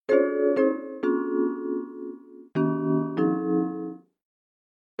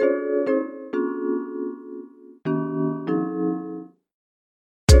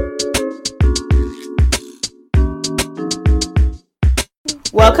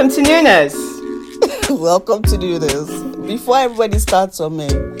Welcome to Noonas. Welcome to Noonas. Before everybody starts on me,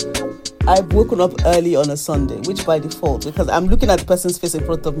 I've woken up early on a Sunday, which by default, because I'm looking at the person's face in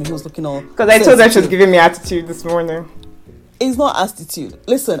front of me who's looking all... Because I told her she was giving me attitude this morning. It's not attitude.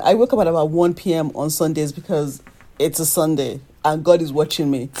 Listen, I woke up at about 1 p.m. on Sundays because it's a Sunday and God is watching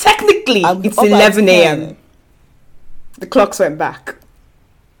me. Technically, it's 11 a.m. The clocks went back.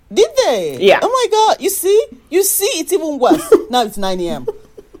 Did they? Yeah. Oh my God. You see, it's even worse. Now it's 9 a.m.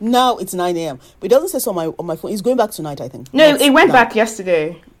 But it doesn't say so on my phone. It's going back tonight, I think. No, it went back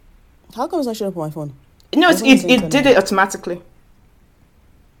yesterday. How come it's not showing up on my phone? No, it did it automatically.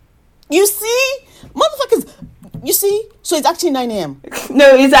 You see? Motherfuckers. You see? So it's actually 9 a.m.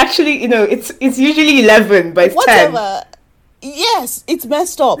 No, it's actually, it's usually 11, but it's whatever. 10. Yes, it's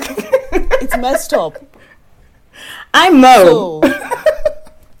messed up. It's messed up. I'm Mo. So,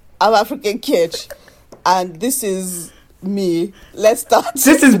 I'm African Kitch, and this is me. Let's start.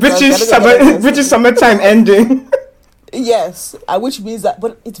 This is British summertime ending. Yes, which means that,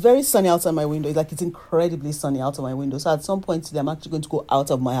 but it's very sunny outside my window. It's incredibly sunny outside my window. So at some point today, I'm actually going to go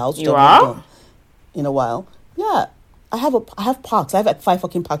out of my house. You are? In a while. Yeah. I have parks. I have like 5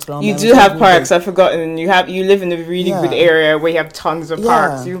 fucking parks around. You do have parks. I've forgotten. You live in a really good area where you have tons of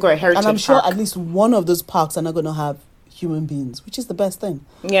parks. You've got a heritage park. And I'm sure at least one of those parks are not going to have human beings, which is the best thing.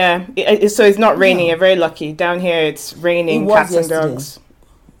 Yeah. So it's not raining. You're very lucky. Down here, it's raining cats and dogs.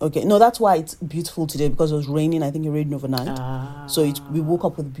 Okay. No, that's why it's beautiful today, because it was raining. I think it rained overnight. So we woke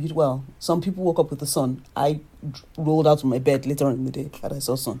up with beauty. Well, some people woke up with the sun. I rolled out of my bed later on in the day and I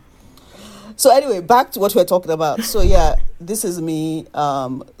saw sun. So anyway, back to what we're talking about. So yeah, this is me. If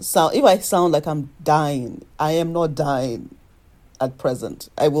I sound like I'm dying, I am not dying at present.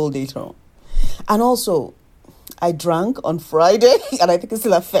 I will later on. And also, I drank on Friday and I think it's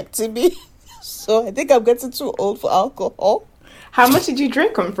still affecting me. So I think I'm getting too old for alcohol. How much did you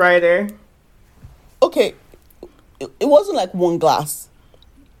drink on Friday? Okay, it wasn't like one glass.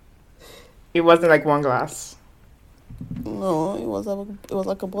 It wasn't like one glass. No, it was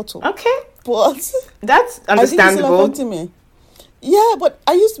like a bottle. Okay. But that's understandable. I think it's me. Yeah, but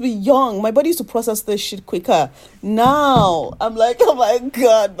I used to be young. My body used to process this shit quicker. Now I'm like, oh my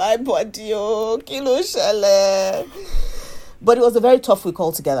God, my body, kilo shale. But it was a very tough week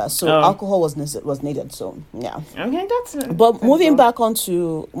altogether. So alcohol was needed. So yeah. Okay, But moving back.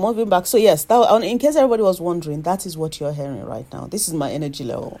 So yes, in case everybody was wondering, that is what you're hearing right now. This is my energy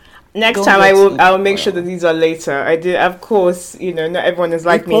level. Next time I will make sure that these are later. I do, of course. Not everyone is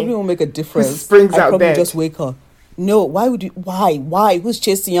like me. It probably won't make a difference. Who springs out bed. Just wake up. No, why would you? Why? Who's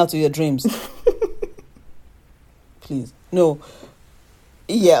chasing you out of your dreams? Please, no.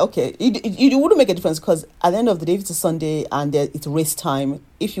 Yeah, okay. It wouldn't make a difference, because at the end of the day, if it's a Sunday and it's race time,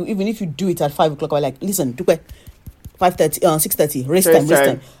 even if you do it at 5 o'clock, I'm like, listen, do 5:30, 6:30, race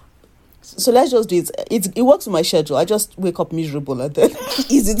time. So let's just do it. It works with my schedule. I just wake up miserable and then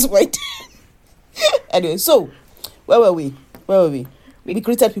easy to wait. Anyway, so where were we? We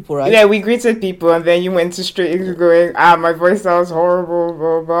greeted people, right? Yeah, we greeted people, and then you went straight into going, my voice sounds horrible,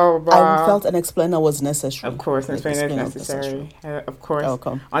 blah, blah, blah. I felt an explainer was necessary. Of course, an explainer is necessary. Of course.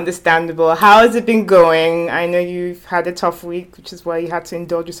 Welcome. Understandable. How has it been going? I know you've had a tough week, which is why you had to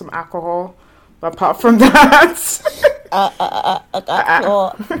indulge in some alcohol. But apart from that...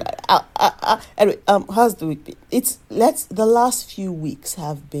 Anyway, how's the week been? The last few weeks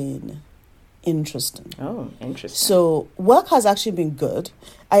have been interesting. Oh, interesting. So work has actually been good.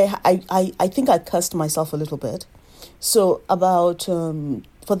 I think I cursed myself a little bit. So about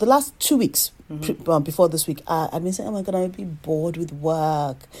for the last 2 weeks before this week, I've been saying, oh my God, I'd be bored with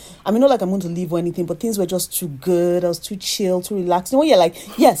work. I mean, not like I'm going to leave or anything, but things were just too good. I was too chill, too relaxed. You're like,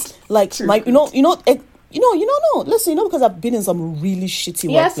 yes, like my, no. Listen, because I've been in some really shitty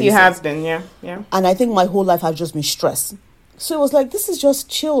work. Yes, you have been, yeah. And I think my whole life has just been stress. So it was like, this is just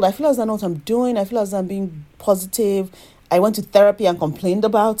chilled. I feel as I know what I'm doing. I feel as I'm being positive. I went to therapy and complained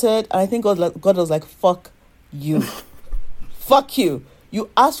about it. And I think God was like, fuck you. Fuck you.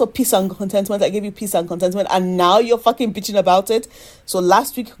 You asked for peace and contentment. I gave you peace and contentment. And now you're fucking bitching about it. So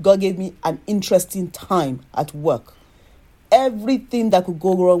last week, God gave me an interesting time at work. Everything that could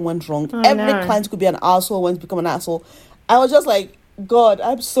go wrong went wrong. Every client could be an asshole, went to become an asshole. I was just like, God,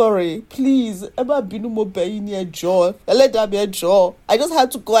 I'm sorry. Please. I just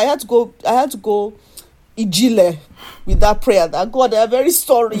had to go. I had to go Ijile with that prayer that God, I'm very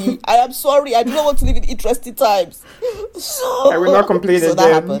sorry. I am sorry. I do not want to live in interesting times. So I will not complain again.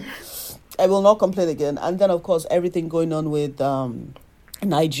 That happened. I will not complain again. And then, of course, everything going on with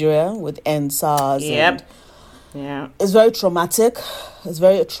Nigeria, with NSAS. Yep. Yeah. It's very traumatic. It's a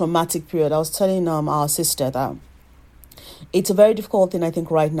very traumatic period. I was telling our sister that it's a very difficult thing, I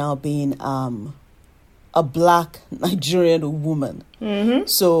think, right now being a black Nigerian woman. Mm-hmm.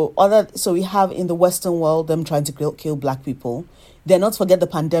 So we have in the Western world them trying to kill black people. Then not forget the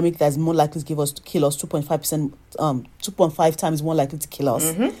pandemic that's more likely to kill us 2.5%, 2.5 times more likely to kill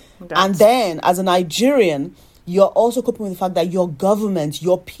us. Mm-hmm. And then as a Nigerian, you're also coping with the fact that your government,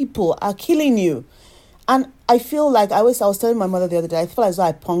 your people are killing you. And I feel like I was telling my mother the other day, I feel as though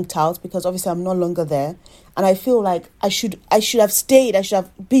I punked out because obviously I'm no longer there. And I feel like I should have stayed. I should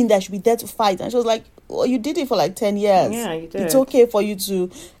have been there. I should be there to fight. And she was like, well, you did it for like 10 years. Yeah, you did. It's okay for you to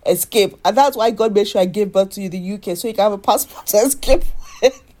escape. And that's why God made sure I gave birth to you in the UK so you can have a passport to escape.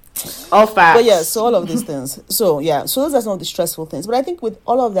 All facts. But yeah, so all of these things. So yeah, so those are some of the stressful things. But I think with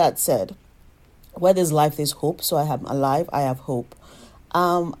all of that said, where there's life, there's hope. So I am alive. I have hope.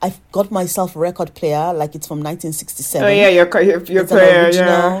 I've got myself a record player, like it's from 1967. Oh yeah, your player,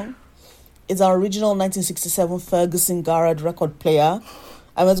 yeah. It's an original 1967 Ferguson Garrett record player.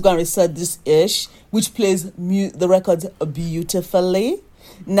 I went to go and research this ish, which plays the records beautifully.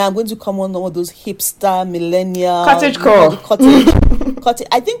 Now I'm going to come on with those hipster millennial cottagecore. Cottage.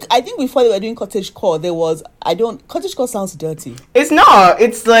 I think before they were doing cottagecore, cottagecore sounds dirty. It's not.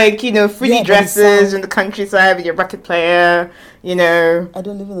 It's like, frilly dresses in the countryside with your record player. I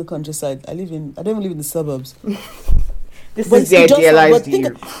don't live in the countryside. I don't even live in the suburbs. This is the idealized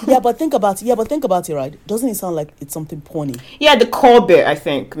you. But think about it, right? Doesn't it sound like it's something porny? Yeah, the core bit, I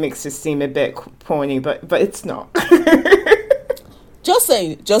think, makes it seem a bit porny, but it's not. Just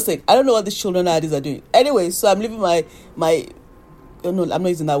saying. I don't know what these children nowadays are doing. Anyway, so I'm living my I'm not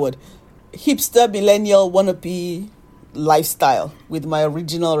using that word, hipster millennial wannabe lifestyle with my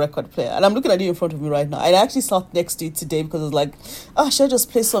original record player, and I'm looking at it in front of me right now. I actually sat next to it today because I was like, should I just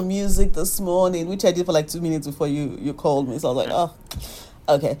play some music this morning, which I did for like 2 minutes before you called me. So I was like,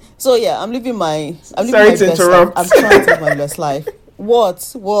 okay. So yeah, I'm living my best life. I'm trying to live my best life.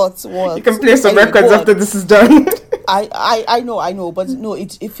 What? You can play some records after this is done. I know, but no,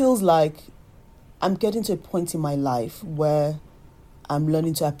 it feels like I'm getting to a point in my life where I'm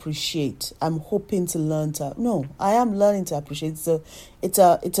learning to appreciate. I'm hoping to learn to. No, I am learning to appreciate. It's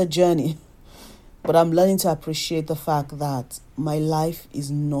a journey, but I'm learning to appreciate the fact that my life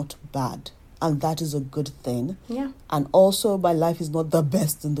is not bad, and that is a good thing. Yeah. And also, my life is not the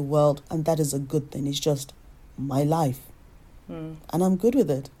best in the world, and that is a good thing. It's just my life, and I'm good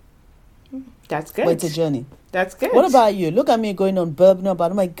with it. That's good. But it's a journey. That's good. What about you? Look at me going on bourbon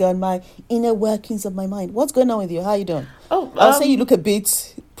about, oh my God, my inner workings of my mind. What's going on with you? How are you doing? I'll say you look a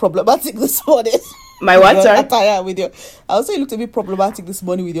bit problematic this morning. My what, sorry? I'll say you looked a bit problematic this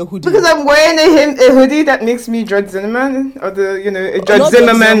morning with your hoodie. Because I'm wearing a hoodie that makes me Judge Zimmerman, or a Judge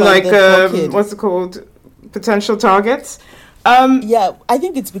Zimmerman, like, what's it called? Potential targets. Yeah, I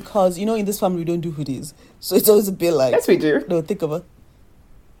think it's because, in this family we don't do hoodies. So it's always a bit like... Yes, we do. No, think of it.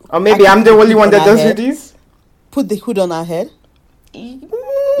 Or maybe I'm the only one that does hoodies. Put the hood on our head.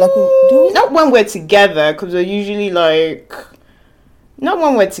 Like, not when we're together, because we're usually like... Not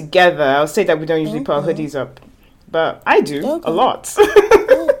when we're together. I'll say that we don't usually put our hoodies up. But I do a lot.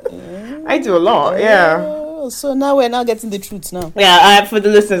 I do a lot, yeah. So now we're getting the truth now. Yeah, for the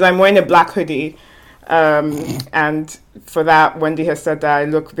listeners, I'm wearing a black hoodie. And for that, Wendy has said that I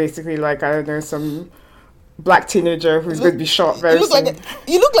look basically like, I don't know, some black teenager who's going to be shot very soon.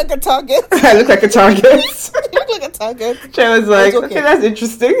 You look like a target. I look like a target. You look like a target. She was like, okay, that's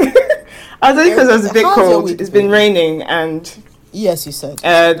interesting. I was only because it was a bit cold. It's been raining and... Yes, you said.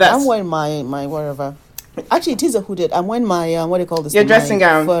 I'm wearing my whatever. Actually, it is a hooded. I'm wearing my, what do you call this? Your dressing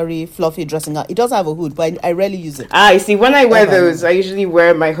gown. Furry, fluffy dressing gown. It does have a hood, but I rarely use it. You see, when I wear those, I usually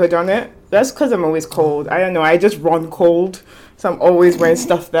wear my hood on it. That's because I'm always cold. I don't know. I just run cold. So I'm always wearing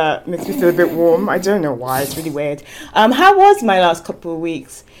stuff that makes me feel a bit warm. I don't know why. It's really weird. How was my last couple of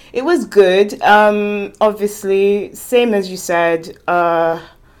weeks? It was good. Obviously, same as you said.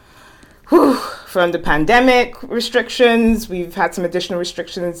 From the pandemic restrictions, we've had some additional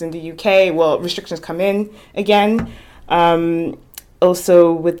restrictions in the UK. Well, restrictions come in again.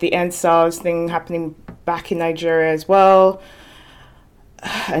 Also, with the NSARS thing happening back in Nigeria as well.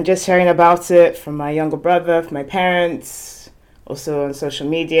 And just hearing about it from my younger brother, from my parents. Also on social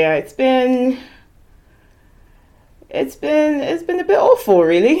media, it's been a bit awful,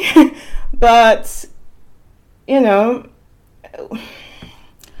 really. But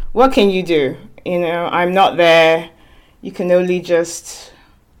what can you do? I'm not there. You can only just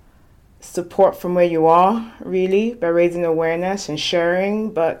support from where you are, really, by raising awareness and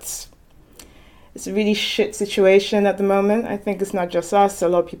sharing. But it's a really shit situation at the moment. I think it's not just us. A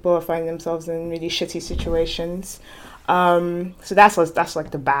lot of people are finding themselves in really shitty situations. So that's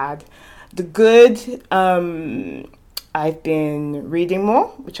like the bad. The good, I've been reading more,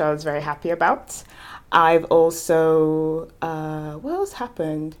 which I was very happy about. I've also, what else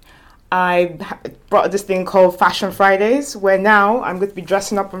happened? Brought this thing called Fashion Fridays, where now I'm going to be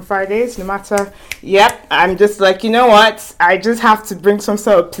dressing up on Fridays, no matter. Yep, I'm just like, you know what? I just have to bring some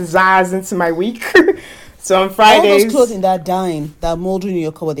sort of pizzazz into my week. So on Fridays, all those clothing that are dying, that are moldering in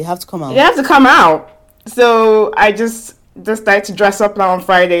your cupboard, they have to come out. They have to come out. So I just started to dress up now on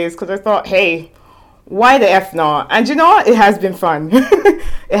Fridays because I thought, hey, why the F not? And you know what? It has been fun.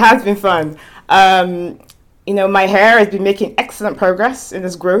 It has been fun. My hair has been making excellent progress in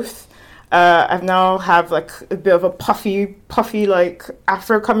its growth. I've now have like a bit of a puffy like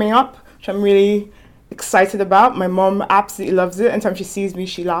afro coming up, which I'm really excited about. My mom absolutely loves it. Anytime she sees me,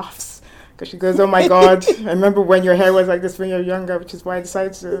 she laughs because she goes, "Oh my God, I remember when your hair was like this when you were younger," which is why I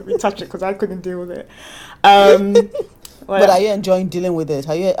decided to retouch it because I couldn't deal with it. But are you enjoying dealing with it?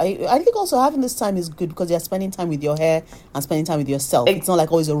 I think also having this time is good because you're spending time with your hair and spending time with yourself. It's not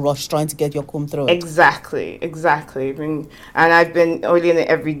like always a rush trying to get your comb through it. Exactly. I mean, and I've been oiling it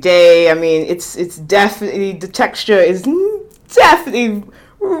every day. I mean, it's definitely, the texture is definitely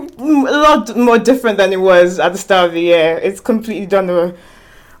a lot more different than it was at the start of the year. It's completely done the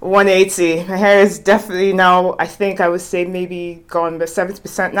 180. My hair is definitely now, I think I would say maybe gone but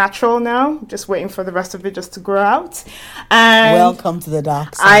 70% natural now. Just waiting for the rest of it just to grow out. And welcome to the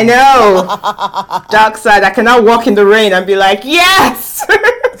dark side. I know. Dark side. I can now walk in the rain and be like, yes!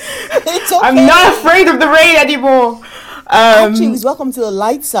 It's okay. I'm not afraid of the rain anymore. Actually, it was welcome to the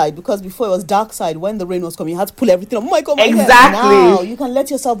light side because before it was dark side. When the rain was coming, you had to pull everything up. Oh my God, my exactly. hair. Now you can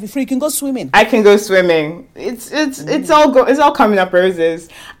let yourself be free. You can go swimming. I can go swimming. It's all coming up roses.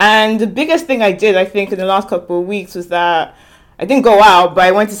 And the biggest thing I did, I think, in the last couple of weeks was that I didn't go out, but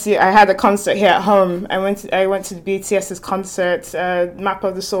I had a concert here at home. I went to the BTS's concert, Map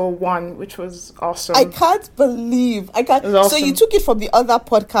of the Soul 1, which was awesome. I can't believe. Awesome. So you took it from the other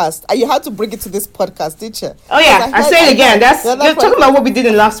podcast and you had to bring it to this podcast, didn't you? Oh yeah, I say it again. We're talking about what we did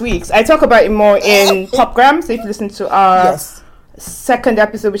in last week's. I talk about it more in Popgram. So if you listen to our second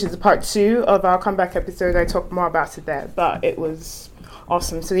episode, which is part 2 of our comeback episode, I talk more about it there. But it was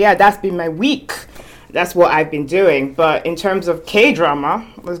awesome. So yeah, that's been my week. That's what I've been doing. But in terms of K-drama,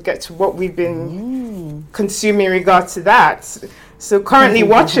 let's get to what we've been consuming in regards to that. So currently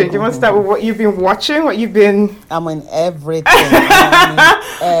watching, do you want to start with what you've been watching? What you've been... I'm in everything.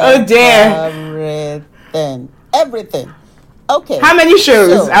 Oh dear. Everything. Okay. How many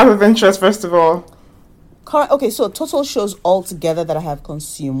shows out of interest, first of all? So total shows altogether that I have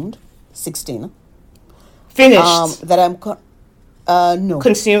consumed, 16. Finished? That I'm... no.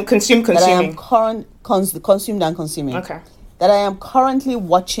 Consuming. That I am consumed and consuming. Okay. That I am currently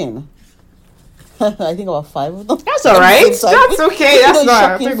watching. I think about 5 of them. That's all right. That's okay. That's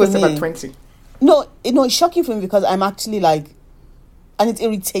not. I think it was about 20. No, it's shocking for me because I'm actually like, and it's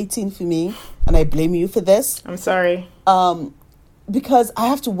irritating for me, and I blame you for this. I'm sorry. Because I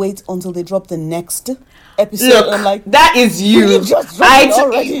have to wait until they drop the next episode. Look, I'm like, that is you. You just dropped it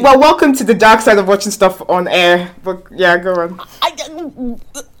already. Well, welcome to the dark side of watching stuff on air. But yeah, go on.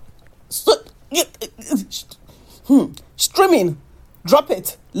 Streaming, drop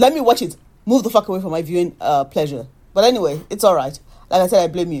it. Let me watch it. Move the fuck away from my viewing pleasure. But anyway, it's all right. Like I said, I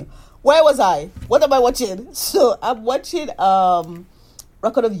blame you. Where was I? What am I watching? So I'm watching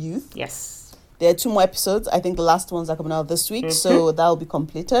Record of Youth. Yes. There are 2 more episodes. I think the last ones are coming out this week, so that will be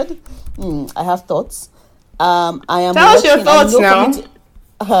completed. I have thoughts. I am. Tell us your thoughts now.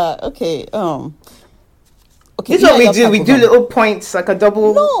 Okay. Okay. This is what we do. We do little points, like a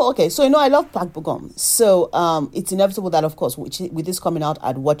double. No. Okay. So I love Park Bo-gum. So it's inevitable that, of course, with this coming out,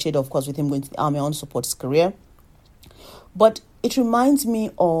 I'd watch it. Of course, with him going to the army, I want to support his career. But it reminds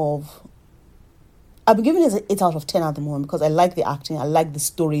me of. I've been giving it an 8 out of 10 at the moment because I like the acting. I like the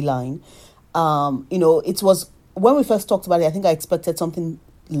storyline. It was when we first talked about it, I think I expected something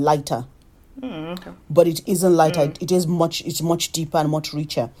lighter. Okay. But it isn't lighter. It's much deeper and much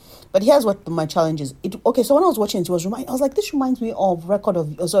richer. But here's what my challenge is. So when I was watching it, I was like, this reminds me of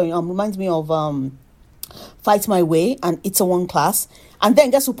reminds me of Fight My Way and It's a One Class. And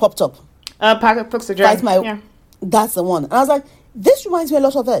then guess who popped up? Fight My Way. That's the one. And I was like, this reminds me a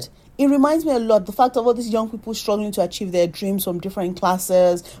lot of it. It reminds me a lot the fact of all these young people struggling to achieve their dreams from different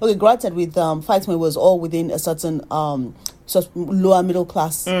classes. Okay, granted, with Fight My was all within a certain sort of lower middle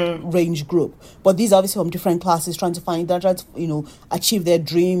class range group, but these are obviously from different classes trying to achieve their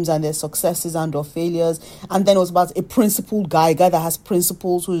dreams and their successes and or failures. And then it was about a principled guy that has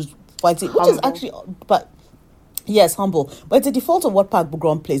principles who's fighting, which is actually, but yes, humble. But it's a default of what Park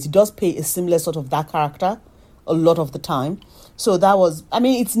Bo-gum plays. He does play a similar sort of that character a lot of the time. So that was, I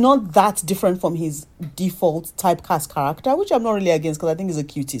mean, it's not that different from his default typecast character, which I'm not really against because I think he's a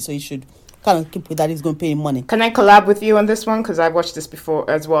cutie, so he should kind of keep with that. He's going to pay him money. Can I collab with you on this one? Because I've watched this before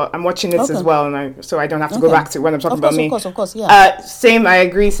as well. I'm watching this as well, and so I don't have to go back to when I'm talking about me. Of course, yeah. Same, I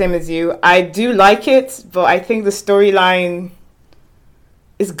agree, same as you. I do like it, but I think the storyline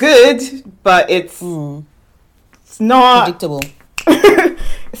is good, but it's not... predictable.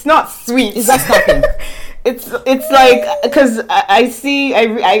 It's not sweet. Is that snapping? It's like, because I see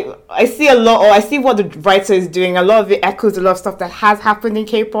a lot, or I see what the writer is doing. A lot of it echoes a lot of stuff that has happened in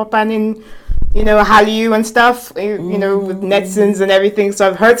K-pop and in, Hallyu and stuff, with netizens and everything. So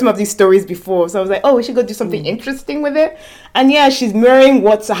I've heard some of these stories before. So I was like, oh, we should go do something interesting with it. And yeah, she's mirroring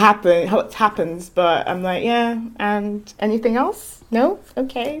what happens. But I'm like, yeah, and anything else? No?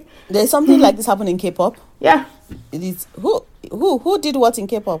 Okay. There's something like this happening in K-pop. Yeah. It is, who did what in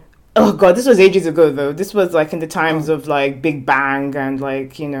K-pop? Oh god, this was ages ago though. This was like in the times of like Big Bang and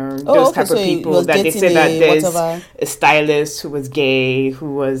like, those type of people that they say that there's a stylist who was gay,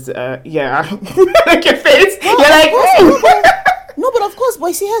 who was like your face. You're like, no, but of course,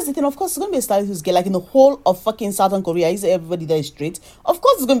 but see, here's the thing. Of course, it's gonna be a stylist who's gay. Like in the whole of fucking Southern Korea, is everybody there is straight. Of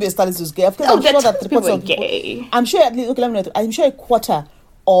course, it's gonna be a stylist who's gay. Of course, I'm sure that 3/4 of gay. I'm sure at least I'm sure a quarter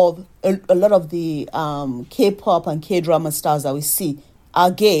of a lot of the K-pop and K-drama stars that we see are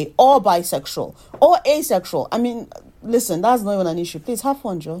gay or bisexual or asexual. I mean, listen, that's not even an issue. Please have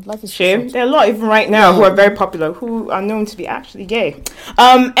fun, Joe. Life is shame. There are a lot even right now who are very popular who are known to be actually gay.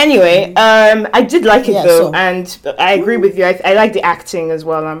 Anyway, I did like it though, and I agree with you. I like the acting as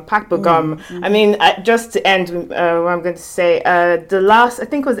well. Park Bo-gum. I mean, just to end, what I'm going to say, the last, I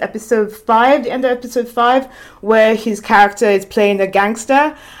think it was episode 5, the end of episode 5, where his character is playing a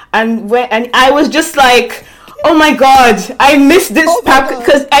gangster, and I was just like, oh my god, I missed this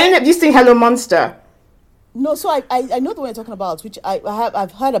because I ended up just saying Hello Monster. No, so I know the one you're talking about, which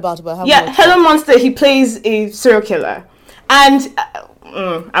I've heard about it, but I haven't watched Hello Monster, he plays a serial killer. And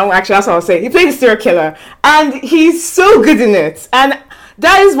actually that's what I'll say. He plays a serial killer and he's so good in it. And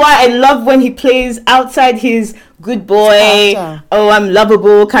that is why I love when he plays outside his good boy, I'm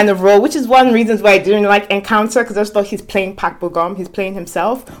lovable kind of role, which is one of the reasons why I didn't like Encounter, because I just thought he's playing Park Bo-gum, he's playing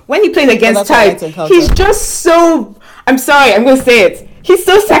himself. When he plays against Type, he's just so, I'm sorry, I'm going to say it, he's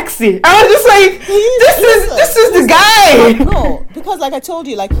so sexy. I was just like, this is the guy. No, because like I told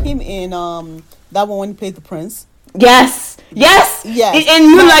you, like him in that one when he played the Prince. Yes.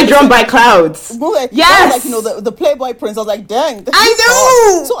 In Moonlight Drawn by Clouds. Yes. Like, the Playboy Prince. I was like, dang. I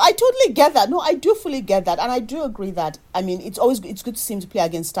know. So I totally get that. No, I do fully get that. And I do agree that, I mean, it's good to see him to play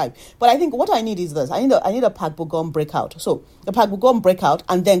against Type. But I think what I need is this. I need a Park Bo-gum breakout. So the Park Bo-gum breakout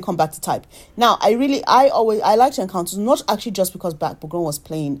and then come back to Type. Now, I like to Encounters, not actually just because Park Bo-gum was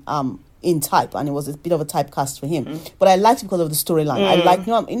playing in Type and it was a bit of a typecast for him, but I liked it because of the storyline. I like,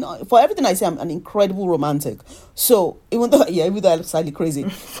 for everything I say, I'm an incredible romantic. So even though I look slightly crazy,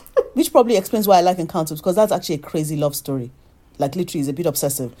 which probably explains why I like Encounters, because that's actually a crazy love story. Like literally, it's a bit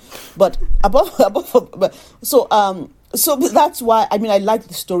obsessive. But so that's why I mean I like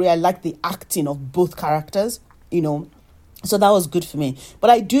the story. I like the acting of both characters. So that was good for me. But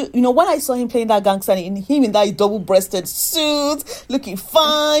I do, when I saw him playing that gangster, in that double-breasted suit, looking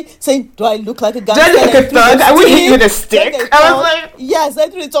fine, saying, do I look like a gangster? Do I look like a thug? I would hit you with a stick. I was like... Yes, I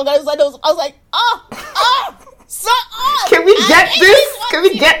threw the tongue. I was like, Can we get this? Can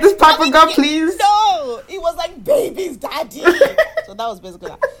we get this Park Bo-gum, please? No! It was like, baby's daddy. So that was basically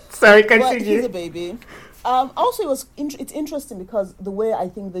that. Sorry, continue. But he's a baby. Also, it's interesting because the way I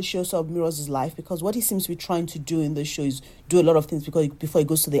think the show sort of mirrors his life, because what he seems to be trying to do in the show is do a lot of things before he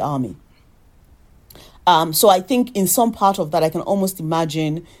goes to the army. So I think in some part of that, I can almost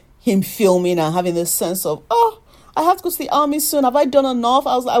imagine him filming and having this sense of, I have to go to the army soon. Have I done enough?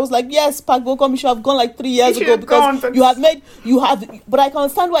 I was like, yes, Park Bo-gum, you should have gone like 3 years ago because but I can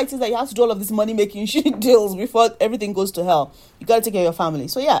understand why it is that you have to do all of this money making shit deals before everything goes to hell. You got to take care of your family.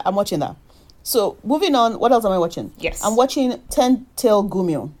 So yeah, I'm watching that. So, moving on, what else am I watching? Yes. I'm watching Ten-Tail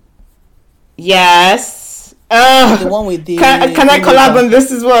Gumyo. Yes. The one with the... Can I collab on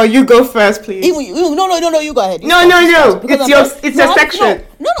this as well? You go first, please. No, you go ahead. No. It's your section.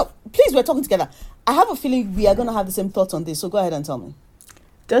 No. Please, we're talking together. I have a feeling we are going to have the same thoughts on this, so go ahead and tell me.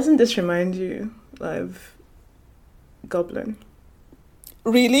 Doesn't this remind you of Goblin?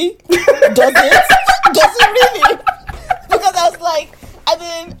 Really? Does it? Does it really? Because I was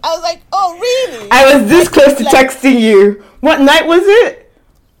like, oh, really? I was this close to texting you. What night was it?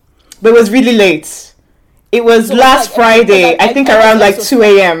 But it was really late. It was last Friday, I think around like 2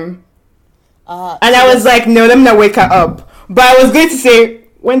 a.m. And I was like, no, let me not wake her up. But I was going to say,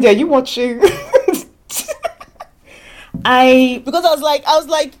 Wendy, are you watching? Because I was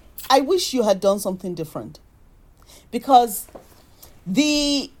like, I wish you had done something different. Because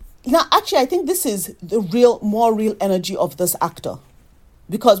actually, I think this is the more real energy of this actor.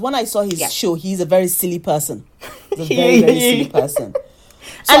 Because when I saw his show, he's a very silly person. He's a very, very silly person.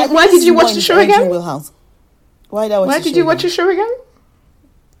 So and why did you watch the show again? Why did I watch Why did you watch the show again?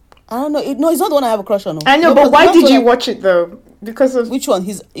 I don't know. No, it's not the one I have a crush on. I know, but why did you watch it though? Because of which one?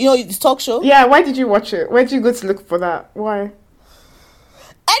 His talk show. Yeah, why did you watch it? Where did you go to look for that? Why?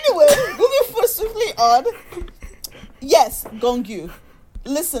 Anyway, moving swiftly on. Yes, Gongyu.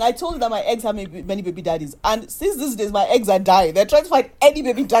 Listen, I told you that my eggs have many baby daddies, and since these days my eggs are dying. They're trying to find any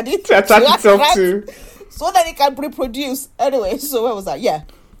baby daddy to attach itself to, so that it can reproduce. Anyway, so where was that? Yeah,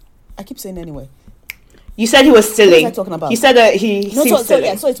 I keep saying anyway. You said he was silly. What was I talking about? You said that he seems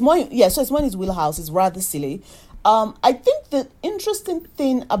silly. So it's more in his wheelhouse. It's rather silly. I think the interesting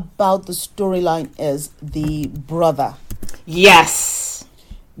thing about the storyline is the brother. Yes.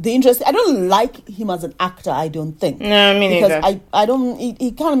 I don't like him as an actor, I don't think. No, me neither. Because I don't,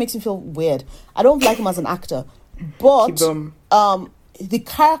 he kind of makes me feel weird. I don't like him as an actor. But the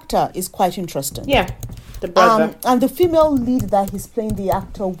character is quite interesting. Yeah, the brother. And the female lead that he's playing the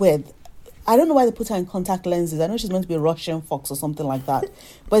actor with, I don't know why they put her in contact lenses. I know she's meant to be a Russian fox or something like that.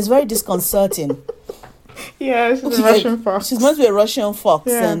 But it's very disconcerting. Yeah, she's a Russian fox. She's meant to be a Russian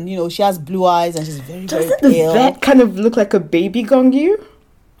fox. Yeah. And, she has blue eyes and she's very, very pale. Doesn't the vet kind of look like a baby Gongyu?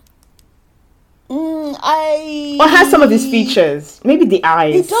 Or has some of his features. Maybe the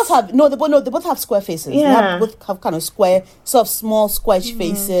eyes. He does have they both have square faces. Yeah. They both have kind of square, sort of small squash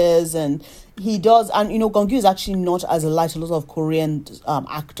faces, and he does. And Gongyu is actually not as light as a lot of Korean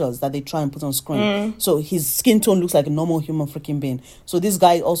actors that they try and put on screen. So his skin tone looks like a normal human freaking being. So this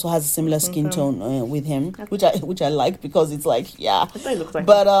guy also has a similar skin tone with him, which I like because it's like They look like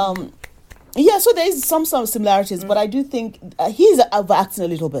but so there is some similarities, but I do think he's overacting a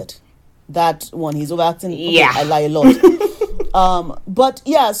little bit. That one, he's overacting. Okay, I lie a lot. But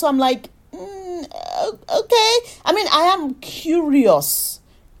yeah, so I'm like, okay. I mean, I am curious.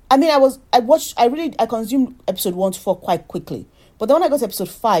 I mean, I consumed episode 1 to 4 quite quickly. But then when I got to episode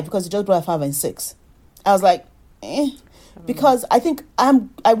 5, because it just brought 5 and 6, I was like, because I think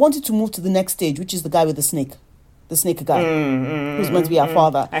I wanted to move to the next stage, which is the guy with the snake guy, who's meant to be our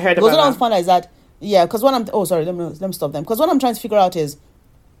father. I heard about that. Because what I was finding is that, because when let me stop them. Because what I'm trying to figure out is,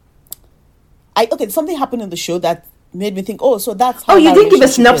 something happened in the show that made me think, so that's how you didn't give a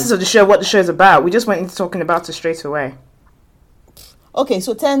synopsis of the show, what the show is about. We just went into talking about it straight away. Okay,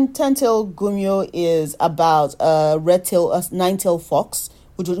 so Ten-tail Gumyo is about a nine-tail fox,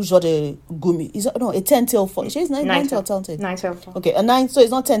 which is what a Gumi a ten-tail fox. It's nine-tail. Nine-tail fox. Okay, a nine. So it's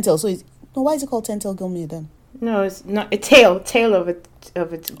not ten-tail. So why is it called Ten-tail Gumyo then? No, it's not a tail of a.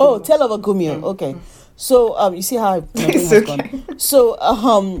 Oh, tail of a Gumyo. Okay. So you see how it's okay. Gone. So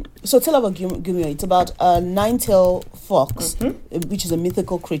Tail of a Gumyo, it's about a nine-tail fox, which is a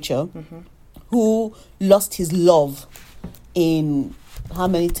mythical creature who lost his love in how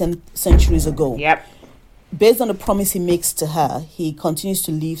many 10 centuries ago. Yep. Based on the promise he makes to her, he continues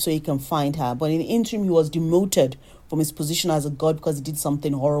to live so he can find her. But in the interim, he was demoted from his position as a god because he did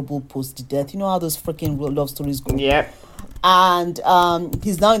something horrible post-death. You know how those freaking love stories go. Yep. And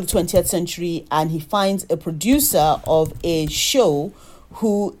he's now in the 20th century, and he finds a producer of a show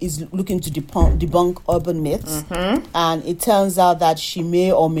who is looking to debunk urban myths. And it turns out that she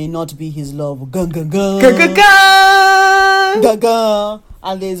may or may not be his love. Gun, gun, gun. Gun, gun, gun. Gun, gun.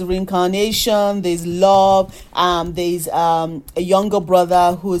 And there's reincarnation, there's love, there's a younger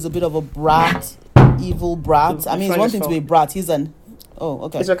brother who is a bit of a brat, evil brat. I mean, it's one thing to be a brat.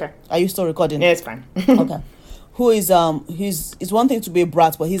 Okay. It's okay. Are you still recording? Yeah, it's fine. Okay. Who is it's one thing to be a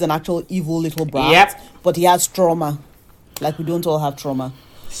brat, but he's an actual evil little brat. Yep. But he has trauma. Like, we don't all have trauma.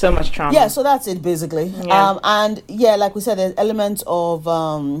 So much trauma. Yeah, so that's it basically. Yeah. Like we said, there's elements of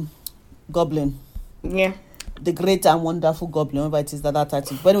Goblin. Yeah. The great and wonderful Goblin, whatever it is that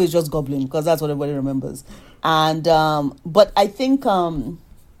title. But anyway, it's just Goblin because that's what everybody remembers. And but I think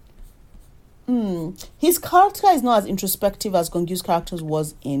his character is not as introspective as Gongyu's character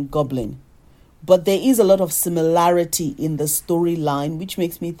was in Goblin. But there is a lot of similarity in the storyline, which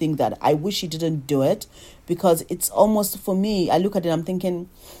makes me think that I wish he didn't do it, because it's almost, for me, I look at it, I'm thinking,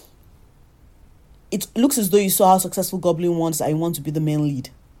 it looks as though you saw how successful Goblin was, I want to be the main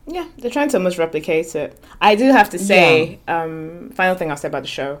lead. Yeah, they're trying to almost replicate it. I do have to say, final thing I'll say about the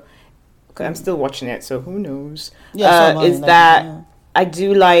show, because I'm still watching it, so who knows, I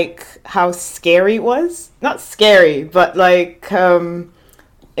do like how scary it was. Not scary, but like...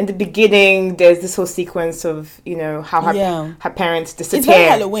 in the beginning, there's this whole sequence of, how her parents disappear. It's very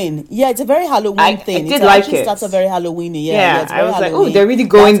Halloween. Yeah, it's a very Halloween thing. I did like it. It starts a very Halloween-y. Yeah, it's I was Halloween. like, oh, they're really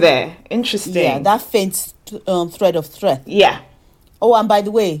going there. Interesting. Yeah, that faint thread of threat. Yeah. Oh, and by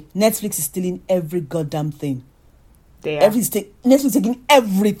the way, Netflix is stealing every goddamn thing. They are. Netflix is taking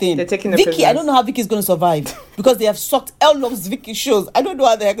everything. They're taking the Vicky, prisoners. I don't know how Vicky's going to survive because they have sucked Elle loves Vicky shows. I don't know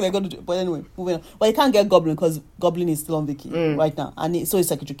how the heck they're going to do. But anyway, moving on. Well, you can't get Goblin because Goblin is still on Vicky right now, and so is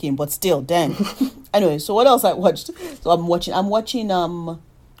Secretary Kim. But still, damn. Anyway, so what else I watched? So I'm watching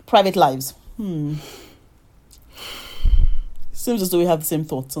Private Lives. Seems as though we have the same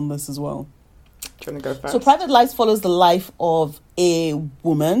thoughts on this as well. Do you want to go first? So Private Lives follows the life of a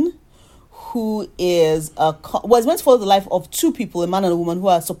woman who is it's meant to follow the life of two people, a man and a woman, who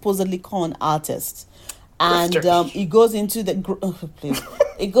are supposedly con artists, and it goes into the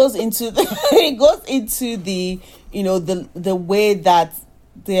the way that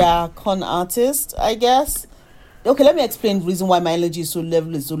they are con artists, I guess. Okay, let me explain the reason why my energy is so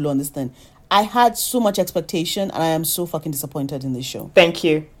low on this thing. I had so much expectation, and I am so fucking disappointed in this show. Thank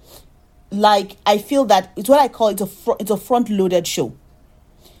you. Like, I feel that it's what I call it's a front-loaded show.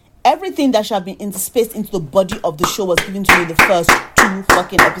 Everything that should have been interspaced into the body of the show was given to me in the first 2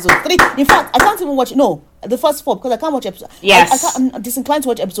 fucking episodes. 3. In fact, I can't even watch the first 4 because I can't watch episode. Yes. I'm disinclined to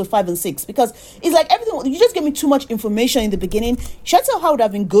watch episode 5 and 6 because it's like everything. You just gave me too much information in the beginning. Should I tell how it would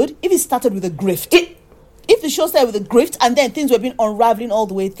have been good if it started with a grift? If the show started with a grift and then things were being unraveling all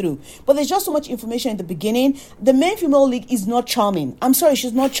the way through. But there's just so much information in the beginning. The main female lead is not charming. I'm sorry,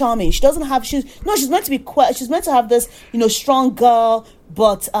 she's not charming. She doesn't have, she's meant to be quiet. She's meant to have this, strong girl,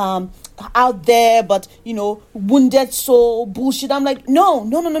 but out there, but, wounded soul, bullshit. I'm like,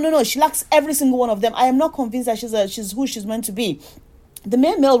 no. She lacks every single one of them. I am not convinced that she's who she's meant to be. The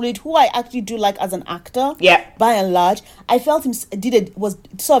main male lead, who I actually do like as an actor, by and large, I felt did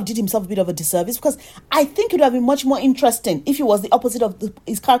himself a bit of a disservice because I think it would have been much more interesting if he was the opposite of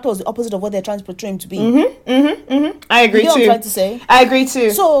his character was the opposite of what they're trying to portray him to be. I agree too. What I'm trying to say? I agree too.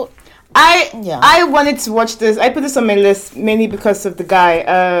 So I wanted to watch this. I put this on my list mainly because of the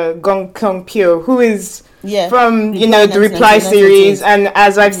guy Gong Kong Pyo, who is from the Reply series, and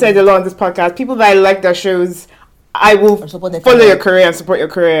as I've said a lot on this podcast, people that I like their shows, I will follow your career and support your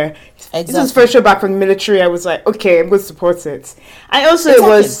career. Exactly. This was first show back from the military. I was like, okay, I'm going to support it. And also it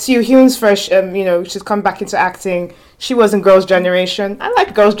was Sue Hyun's fresh, she's come back into acting. She was in Girls' Generation. I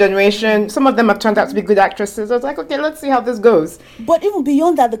like Girls' Generation. Some of them have turned out to be good actresses. I was like, okay, let's see how this goes. But even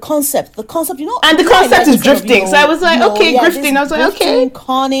beyond that, the concept, and the concept is drifting. So I was like, okay, grifting. I was like, okay.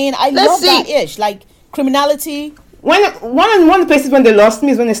 Conning. I love that ish. Like criminality. One of the places when they lost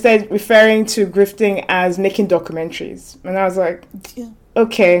me is when they started referring to grifting as making documentaries, and I was like,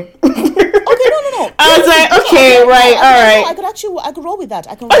 okay. No. I was like, okay, right, all right. I could roll with that.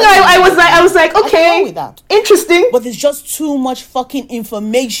 I was like, okay, roll with that. Interesting. But there's just too much fucking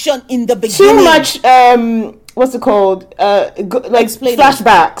information in the beginning. Too much. What's it called?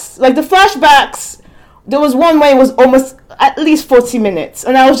 Flashbacks. Like the flashbacks. There was one where it was almost at least 40 minutes.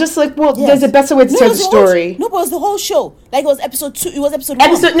 And I was just like, well, there's a better way to tell the story. But it was the whole show. Like, it was episode 2. It was episode 1.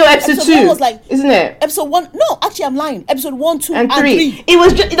 Episode 2. Was like, isn't it? Episode 1. No, actually, I'm lying. Episode 1, 2, and 3. It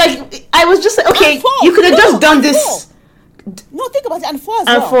was just, like, I was just like, okay, you could have just done this. No, think about it. And 4 as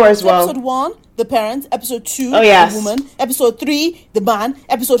well. And 4 as well. Episode 1, the parents. Episode 2, the woman. Episode 3, the man.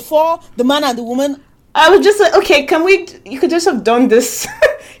 Episode 4, the man and the woman. I was just like, okay, you could just have done this.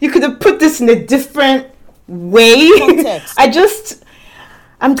 You could have put this in a different way. Context.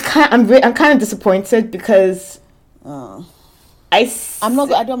 I'm kind of disappointed because I'm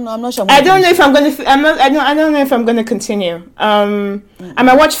not sure. I don't know if I'm gonna continue. I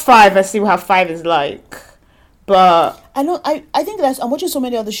might watch 5 and see how 5 is like. But I think that I'm watching so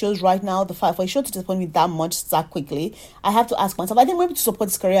many other shows right now. For a show to disappoint me that much that quickly, I have to ask myself. I think maybe to support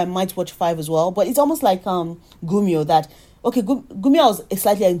this career, I might watch 5 as well. But it's almost like Gumio that. Okay, Gumia was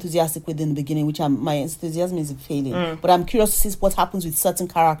slightly enthusiastic with in the beginning, which my enthusiasm is failing. But I'm curious to see what happens with certain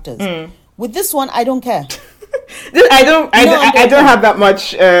characters. With this one, I don't care. I don't have that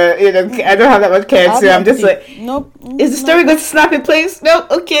much. I don't have that much care too. I'm just like, nope. Is the story going to snap in place? No.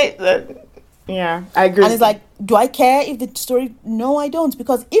 Okay. Yeah, I agree. And it's like, do I care if the story? No, I don't,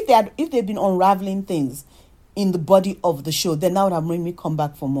 because if they've been unraveling things in the body of the show, then that would have made me come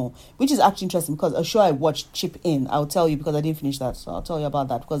back for more, which is actually interesting because a show I watched, Chip In, I'll tell you because I didn't finish that, so I'll tell you about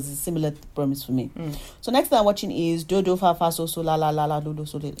that because it's a similar premise for me. So next thing I'm watching is Dodo Fa Fa So So La La La La Dodo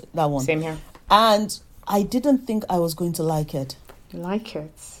So that one. Same here. And I didn't think I was going to like it. You like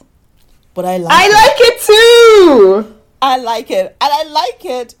it? But I like it too! I like it. And I like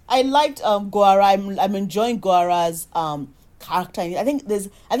it. I liked Goara. I'm enjoying Goara's character. I think the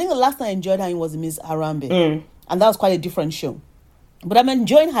last time I enjoyed her was Miss Harambe, and that was quite a different show. But I'm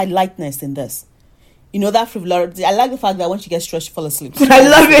enjoying her lightness in this. You know, that frivolity. I like the fact that when she gets stressed, she falls asleep. I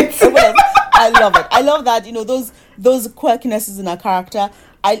love it. I love it. I love that, you know, those quirkinesses in her character.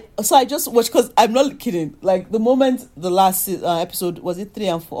 So I just watched, because I'm not kidding. Like, the moment the last episode, was it 3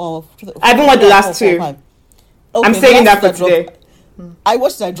 and 4? I haven't watched the last 2. Okay, I'm saving that for today. I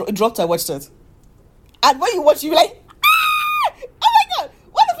watched it. It dropped. I watched it. And when you watch, you're like, oh my God,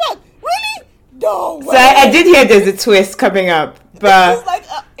 what the fuck? Really? No way. So I did hear there's a twist coming up. But it's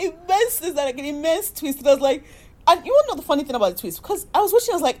like an immense twist. It was like, and you want to know the funny thing about the twist? Because I was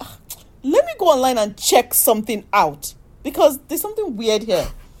watching, I was like, let me go online and check something out, because there's something weird here.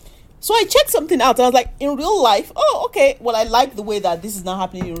 So I checked something out, and I was like, in real life, oh, okay, well, I like the way that this is not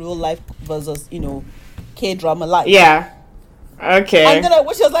happening in real life versus, you know, K-drama life. Yeah. Okay. And then I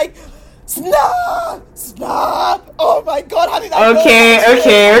watched, I was like, snap! Oh my God, how did I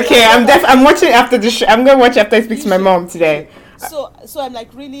Okay. I'm watching after the show. I'm going to watch after I speak to my mom today. So I'm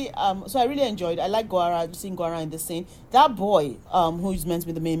like really so I really enjoyed. I like Guara, seeing Guara in this scene. That boy who's meant to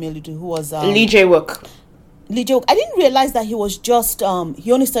be the main male lead, who was Lee Jae-wook. I didn't realize that he was just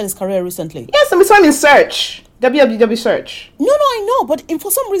he only started his career recently. Yes, I saw him in Search. WWW Search. No, I know, but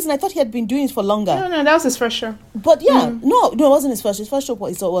for some reason I thought he had been doing it for longer. No, that was his first show. But yeah, no, it wasn't his first. His first show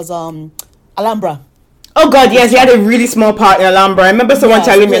was Alhambra. Oh God, yes, he had a really small part in Alhambra. I remember someone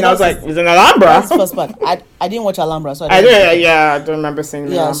telling me, and I was like, "Is in Alhambra?" That's the first part. I didn't watch Alhambra, so I don't remember seeing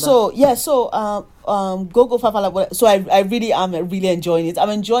Alhambra. So Gogo Fafala. So I really am really enjoying it. I'm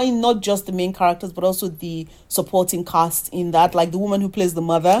enjoying not just the main characters, but also the supporting cast in that, like the woman who plays the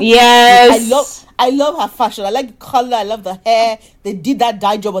mother. Yes, I love her fashion. I like the color. I love the hair. They did that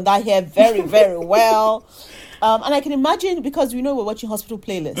dye job on that hair very, very well. And I can imagine, because we're watching Hospital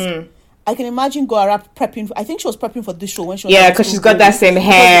Playlist. I can imagine Guara prepping. I think she was prepping for this show when she was. Yeah, because she's got that same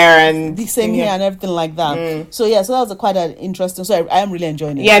hair and the same hair and everything like that. So yeah, so that was quite an interesting. So I am really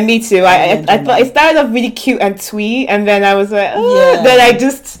enjoying it. Yeah, me too. I thought it started off really cute and twee, and then I was like, Then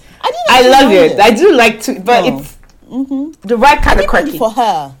I love it. I do like twee, but it's the right kind of quirky for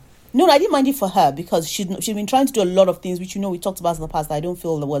her. No, I didn't mind it for her, because she's been trying to do a lot of things which we talked about in the past that I don't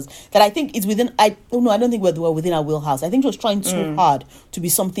feel that I think it's within. I don't think we're within our wheelhouse. I think she was trying too hard to be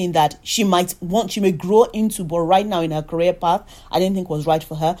something that she may grow into, but right now in her career path, I didn't think was right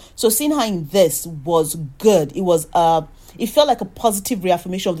for her. So seeing her in this was good. It was it felt like a positive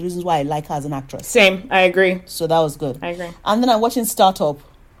reaffirmation of the reasons why I like her as an actress. Same, I agree. So that was good. I agree. And then I'm watching Startup.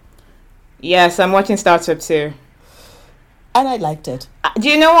 Yes, I'm watching Startup too. And I liked it. Do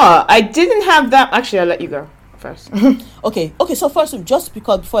you know what? I didn't have that. Actually, I'll let you go first. Okay. So first, just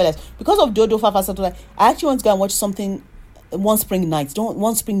because of Dodo Fafa, I actually want to go and watch something one spring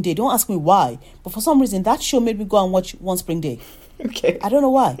day. Don't ask me why, but for some reason that show made me go and watch One Spring Day. Okay. I don't know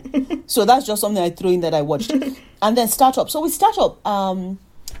why. So that's just something I threw in that I watched. And then Startup. So with Startup,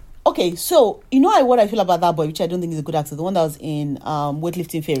 okay, so what I feel about that boy, which I don't think is a good actor, the one that was in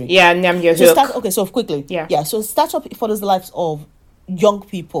Weightlifting Fairy. Yeah, Nam Yo-hyuk. Okay, so quickly. Yeah. So Startup follows the lives of young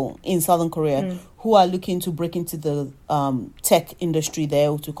people in Southern Korea who are looking to break into the tech industry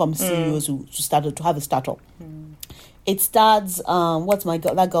there, to become CEOs, to have a startup. It stars what's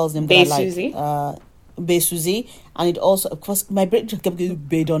that girl's name? Bae Suzy. Bae Suzy, and it also, of course, my brain just kept getting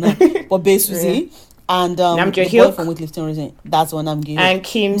Bae Donna, but Bae Suzy. And Nam the boy from Weightlifting, that's one Nam Jae-hyuk. And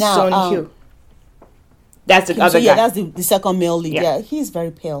Kim Son-hyo. That's the other guy. Yeah, that's the second male lead. Yeah, he's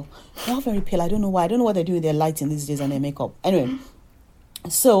very pale. They're all very pale. I don't know why. I don't know what they're doing with their lighting these days and their makeup. Anyway,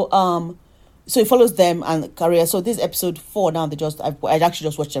 so it follows them and career. So this episode 4 now. I actually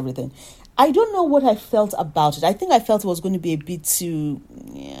just watched everything. I don't know what I felt about it. I think I felt it was going to be a bit too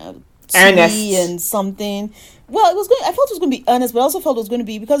earnest and something. Well, I felt it was going to be earnest, but I also felt it was going to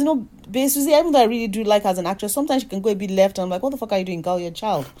be, because basically, even though I really do like her as an actress, sometimes she can go a bit left, and I'm like, what the fuck are you doing, girl? You're a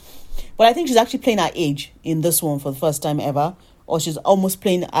child. But I think she's actually playing her age in this one for the first time ever, or she's almost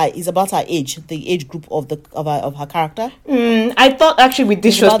playing. It's about her age, the age group of her character. I thought actually with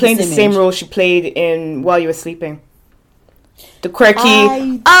this she was playing the same role she played in While You Were Sleeping. The quirky,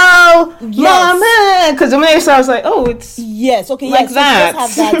 mama, because when I saw, I was like, oh, it's like that.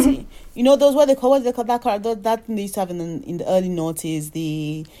 So have that. Those what they call that thing they used to have in the early noughties,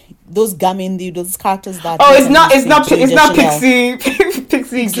 those characters that. Oh, it's not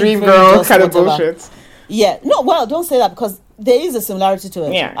Pixie Dream Girl kind of bullshit. Yeah, no, well, don't say that, because there is a similarity to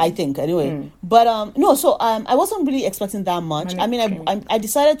it. Yeah. I think anyway. But no, so I wasn't really expecting that much. I mean, I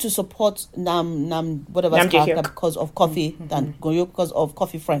decided to support Nam character because of Coffee than Goyo, because of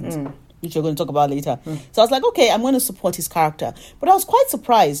Coffee Friends. Which we're going to talk about later. So I was like, okay, I'm going to support his character. But I was quite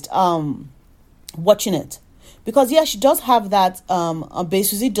surprised watching it, Because she does have that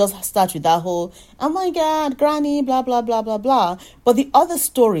basis. It does start with that whole, oh my God, granny, blah blah blah blah blah. But the other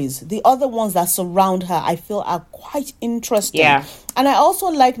stories, the other ones that surround her, I feel are quite interesting. Yeah. And I also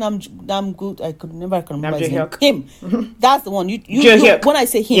like Namjoon. I could never remember his name. Him. Mm-hmm. That's the one. You when I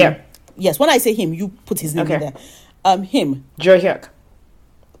say him, yes, when I say him, you put his name in there. Him. Jo Hyuk.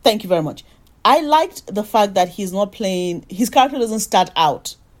 Thank you very much. I liked the fact that he's not playing. His character doesn't start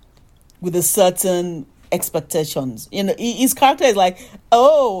out with a certain expectations. His character is like,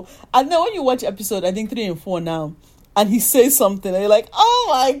 oh, and then when you watch episode, I think 3 and 4 now, and he says something, and you're like, oh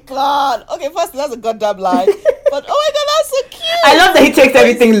my God. Okay, first that's a goddamn lie, but oh my God, that's so cute. I love that he takes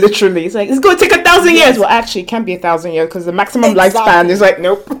everything literally. It's like, it's going to take 1,000 years. Well, actually, it can't be 1,000 years because the maximum lifespan is like,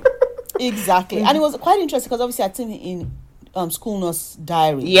 nope. Exactly. And it was quite interesting because obviously I'd seen it in School Nurse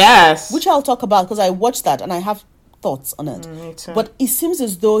Diary. Yes. Which I'll talk about because I watched that and I have thoughts on it. Me too. But it seems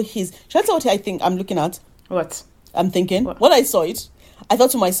as though should I tell what I think I'm looking at? What? I'm thinking. When I saw it, I thought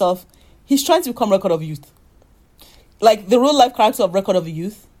to myself, he's trying to become Record of Youth. Like the real life character of Record of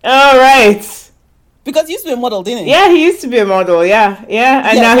Youth. Oh, right. Because he used to be a model, didn't he? Yeah, he used to be a model, yeah.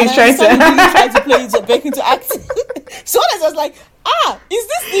 And now he's trying to... He's trying to play into back into acting. So I was like, is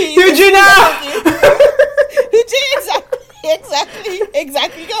this the... Did you know?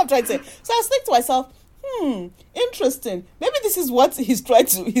 Exactly. You know what I'm trying to say. So I was thinking to myself, interesting. Maybe this is what he's trying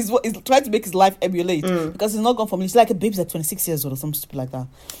to make his life emulate. Because he's not gone from... He's like a baby's like 26 years old or something stupid like that.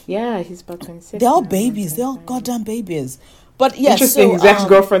 Yeah, he's about 26. They're all babies. They're all goddamn babies. But yes, interesting. His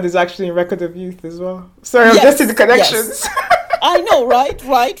ex-girlfriend is actually in Record of Youth as well. Sorry, I'm just in the connections. Yes. I know, right.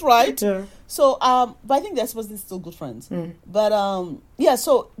 Yeah. So, but I think they're supposed to be still good friends. But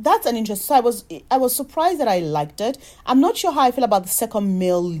so that's an interest. So I was surprised that I liked it. I'm not sure how I feel about the second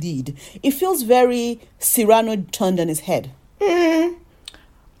male lead. It feels very Cyrano turned on his head. I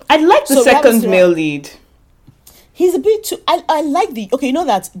like the second male lead. He's a bit too. I like what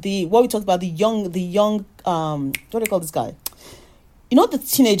we talked about, the young what do they call this guy? You know, the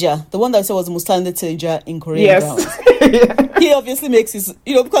teenager, the one that I said was the most talented teenager in Korean Yes. Yeah. He obviously makes his,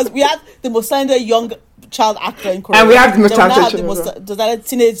 because we have the most talented young child actor in Korea. And we have the most talented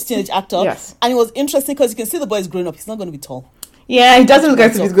teenage actor. Yes. And it was interesting because you can see the boy is growing up. He's not going to be tall. Yeah, he doesn't look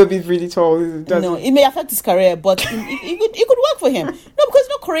as if he's going to be really tall. No, it may affect his career, but it could work for him. No, because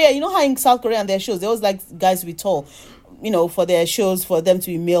Korea, you know how in South Korea and their shows, they always like guys to be tall. For their shows, for them to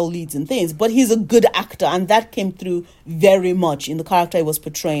be male leads and things. But he's a good actor, and that came through very much in the character he was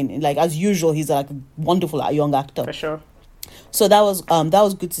portraying. Like, as usual, he's like a wonderful young actor. For sure. So that was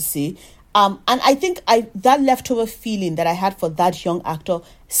good to see. And I think that leftover feeling that I had for that young actor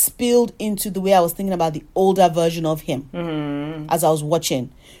spilled into the way I was thinking about the older version of him as I was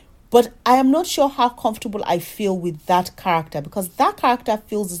watching. But I am not sure how comfortable I feel with that character, because that character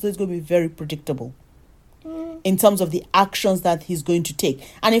feels as though it's going to be very predictable in terms of the actions that he's going to take.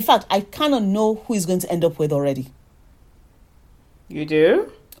 And in fact, I kind of know who he's going to end up with already. You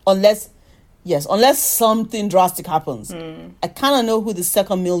do? Unless something drastic happens. I kind of know who the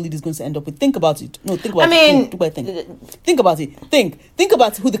second male lead is going to end up with. Think about it. No, think about it. Think about it. Think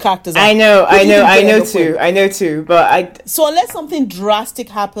about who the characters are. I know too. But So unless something drastic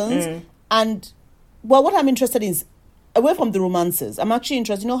happens, and what I'm interested in is, away from the romances, I'm actually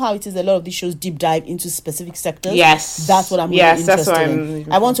interested. You know how it is, a lot of these shows deep dive into specific sectors? Yes. That's what I'm really interested in.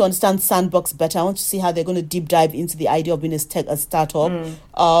 I want to understand Sandbox better. I want to see how they're going to deep dive into the idea of being a startup.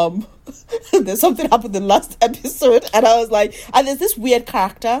 There's something happened in the last episode, and I was like, and there's this weird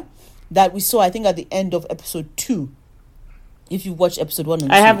character that we saw, I think, at the end of episode 2. If you watched episode 1 and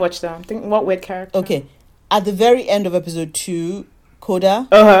 2. I have watched that. I'm thinking, what weird character? Okay. At the very end of episode 2, Coda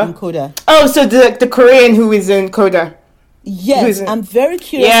and Coda. Oh, so the Korean who is in Coda. Yes, I'm very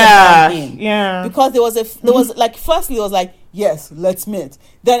curious about him. Yeah. Because there was firstly it was like, yes, let's meet.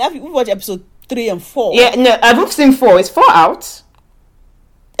 Then after we watch episode 3 and 4. Yeah, no, I've seen 4. Is 4 out?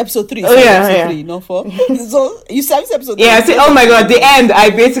 Episode 3. Oh, episode 3, not 4. So you saw episode 3. Yeah, I see. Oh my God, the end.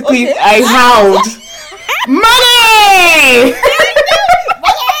 I basically I howled. Money.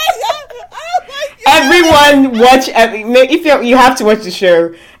 Everyone watch. If you have to watch the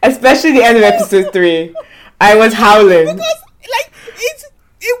show, especially the end of episode 3. I was howling. Because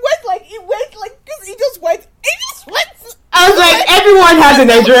it just went. I was like, everyone has a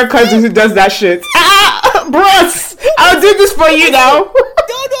Nigerian cousin who does that shit. Bros, I'll do this for you now.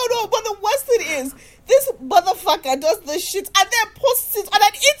 No. But the worst thing is, this motherfucker does this shit and then posts it on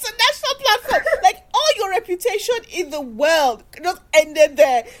an international platform. Like, all your reputation in the world just ended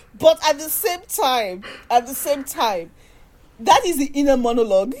there. But at the same time, that is the inner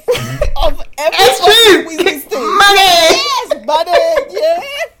monologue of everyone with this thing. Money! Yes, money! Yeah!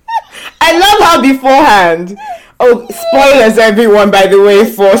 I love how beforehand. Oh, spoilers, everyone, by the way,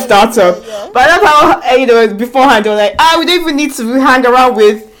 for startup. Yeah. But I love how beforehand they're like, we don't even need to hang around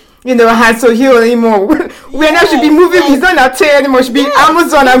with Hansel Hill anymore. We now should be moving. He's not in our tail anymore. Should be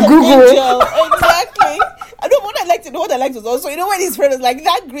Amazon and Google. Angel. Exactly. I know what I liked. What I liked was also, when his friend was like,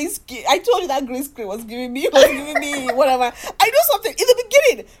 that green screen. I told you that green screen was giving me whatever. I know something in the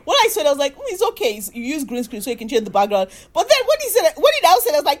beginning. When I said, I was like, it's okay. You use green screen so you can change the background. But then when he now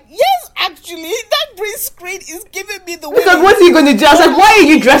said, I was like, yes, actually, that green screen is giving me the way. Because what's he going to do? I was like, why are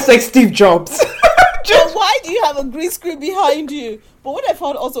you dressed like Steve Jobs? Why do you have a green screen behind you? But what I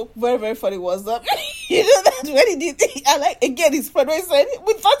found also very, very funny was that, that when he did, again, his friend said,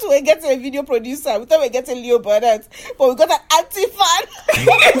 we thought we were getting a video producer, we thought we were getting Leo Burnett, but we got an anti-fan.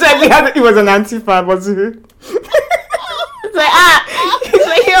 Exactly, he was an anti-fan, was he? It's like, he's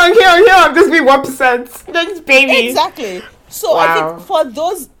like, here, I'm just being 1%. Just baby. Exactly. So I think for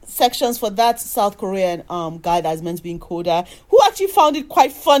those sections, for that South Korean guy that's meant to be in Coda, who actually found it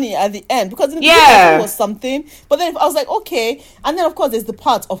quite funny at the end, because in the beginning it was something, but then I was like, okay. And then of course there's the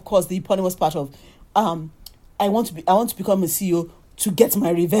eponymous part of I want to become a CEO to get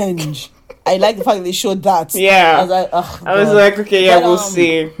my revenge. I like the fact that they showed that. Yeah. I was like, okay, yeah, but, we'll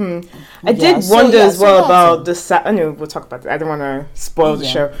see. I did wonder as well about the anyway, we'll talk about that. I don't want to spoil the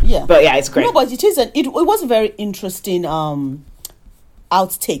show. Yeah. But yeah, it's great. No, but it was a very interesting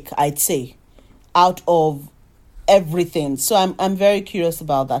outtake, I'd say, out of everything. So I'm very curious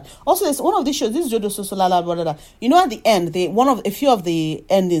about that. Also, there's one of these shows, this is Jodo Sosolala, blah, blah, blah. At the end, a few of the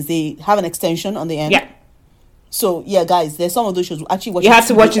endings, they have an extension on the end. Yeah. So yeah, guys, there's some of those shows actually watch. You have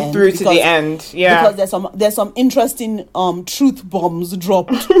to watch it through to the end. Yeah. Because there's some interesting truth bombs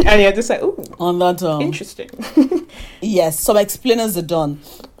dropped. And you're just like, ooh, on that interesting. Yes, some explainers are done.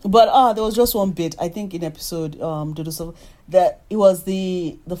 But there was just one bit, I think, in episode that it was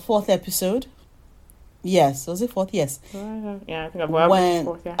the fourth episode. Yes, was it fourth? Yes. Yeah, I think I've watched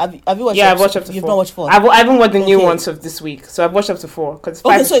fourth. Yeah. Have you watched? Yeah, I've watched up to 4. You've not watched 4. I haven't watched the new ones of this week, so I've watched up to 4 because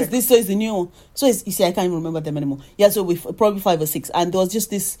so it's the new one. So you see, I can't even remember them anymore. Yeah, so we probably 5 or 6, and there was just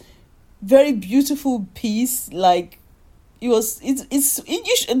this very beautiful piece, like. You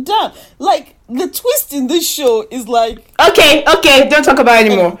should done. Like, the twist in this show is like, okay, don't talk about it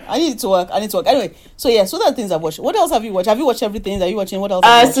anymore. I need to work. Anyway, so there are things I've watched. What else have you watched? Have you watched everything? Are you watching? What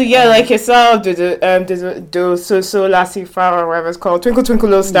else? So yeah, like yourself, do so lassie flower, whatever it's called, Twinkle Twinkle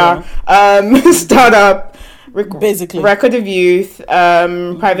Little Star, Startup, basically Record of Youth,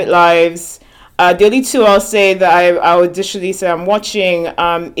 Private Lives. The only 2 I'll say that I'll additionally say I'm watching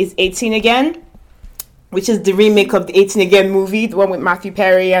is 18 Again, which is the remake of the 18 Again movie, the one with Matthew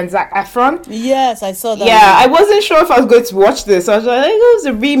Perry and Zac Efron. Yes, I saw that. Yeah, I wasn't sure if I was going to watch this. I was like, it was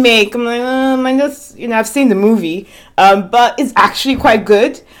a remake. I'm like, I just, I've seen the movie, but it's actually quite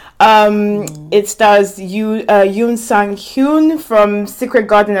good. It stars Yoon Sang-hyun from Secret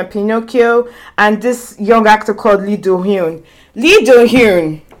Garden and Pinocchio, and this young actor called Lee Do-hyun. Lee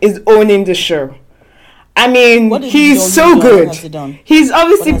Do-hyun is owning the show. I mean, he's so good. He's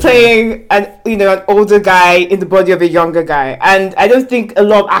obviously playing an older guy in the body of a younger guy, and I don't think a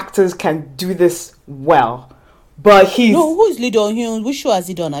lot of actors can do this well. But who is Lee Do-hyun? Which show has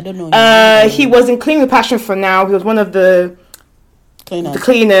he done? I don't know. He was in Clean with Passion for Now. He was one of the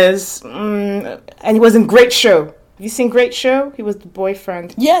cleaners, and he was in Great Show. Have you seen Great Show? He was the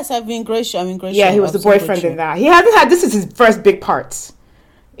boyfriend. Yes, I've been Great Show. Yeah, he was the boyfriend in that. He hasn't had. This is his first big part.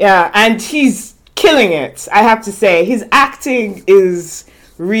 Yeah, and he's killing it, I have to say. His acting is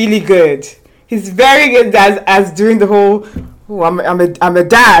really good. He's very good as doing the whole, I'm a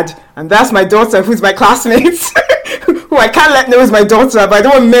dad, and that's my daughter who's my classmate, who I can't let know is my daughter, but I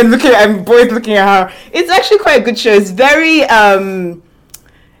don't want men looking at her and boys looking at her. It's actually quite a good show. It's very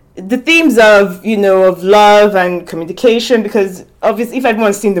the themes of of love and communication, because obviously if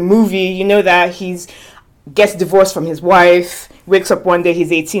everyone's seen the movie, you know that he's gets divorced from his wife, wakes up one day,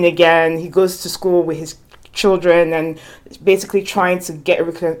 he's 18 again, he goes to school with his children and basically trying to get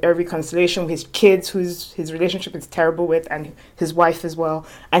a reconciliation with his kids, whose his relationship is terrible with, and his wife as well.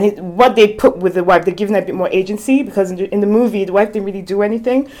 And what they put with the wife, they're giving her a bit more agency, because in the movie, the wife didn't really do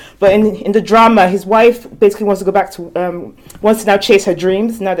anything. But in the drama, his wife basically wants to go back to, wants to now chase her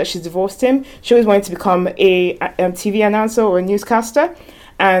dreams now that she's divorced him. She always wanted to become a TV announcer or a newscaster.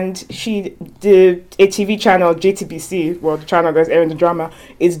 And the TV channel, JTBC, well, the channel that's airing the drama,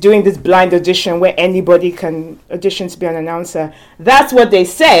 is doing this blind audition where anybody can audition to be an announcer. That's what they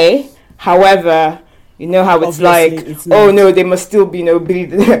say. However, You know how it's Obviously, like, it's oh not. no, they must still be,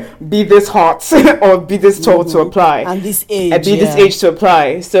 be this hot or be this tall to apply. And this age. Be this age to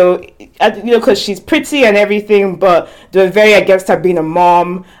apply. So, because she's pretty and everything, but they were very against her being a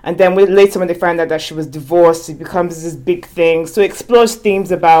mom. And then later when they find out that she was divorced, it becomes this big thing. So it explores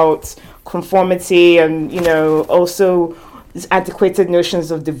themes about conformity and, also these antiquated notions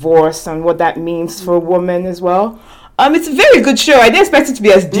of divorce and what that means for a woman as well. It's a very good show. I didn't expect it to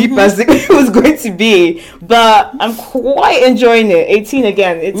be as deep as it was going to be, but I'm quite enjoying it. 18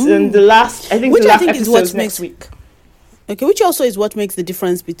 again. It's in the last, I think Which the I last think is episode what is next week. Okay, which also is what makes the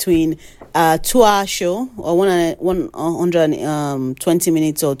difference between a 2-hour show or 120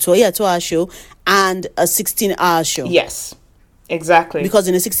 minutes or 2-hour show and a 16-hour show. Yes, exactly. Because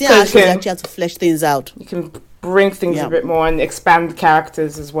in a 16-hour show, you actually have to flesh things out. You can bring things a bit more and expand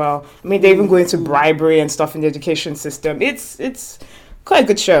characters as well. I mean, they even go into bribery and stuff in the education system. It's quite a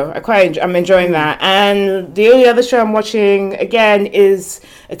good show. I'm enjoying that. And the only other show I'm watching again is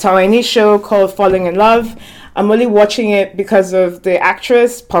a Taiwanese show called Falling in Love. I'm only watching it because of the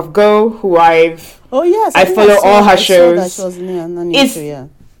actress Puff Go, who I follow all her shows. It's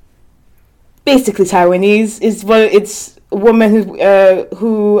basically Taiwanese. It's a woman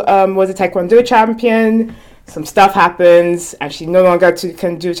who was a Taekwondo champion. Some stuff happens and she no longer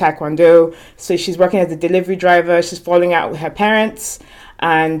can do Taekwondo. So she's working as a delivery driver. She's falling out with her parents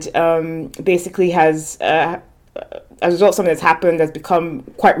and basically has, as a result of something that's happened, has become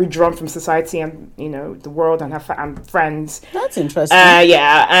quite withdrawn from society and, the world and her friends. That's interesting.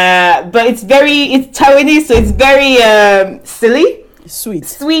 But it's Taiwanese, so it's very silly. Sweet,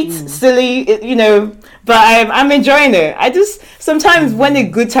 silly, but I'm enjoying it. I just, sometimes when a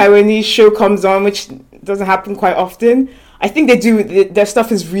good Taiwanese show comes on, which doesn't happen quite often, I think their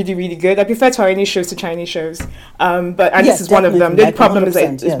stuff is really, really good. I prefer Taiwanese shows to Chinese shows. This is one of them. The problem is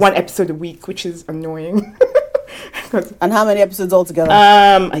it's one episode a week, which is annoying. And how many episodes altogether?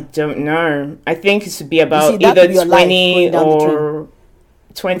 I don't know. I think it should be about either 20 or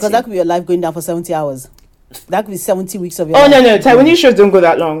 20. Because that could be your life going down for 70 hours. That could be 70 weeks of your life. No. Taiwanese shows don't go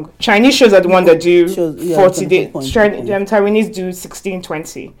that long. Chinese shows are the one that do 40 days. Taiwanese do 16,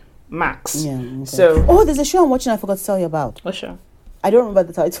 20 max. Yeah, okay. So, there's a show I'm watching I forgot to tell you about. What show? I don't remember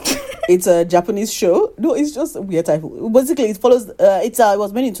the title. It's a Japanese show. No, it's just a weird title. Basically, it follows. It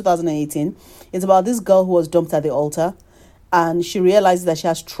was made in 2018. It's about this girl who was dumped at the altar, and she realizes that she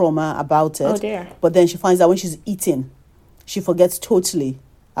has trauma about it. Oh dear! But then she finds that when she's eating, she forgets totally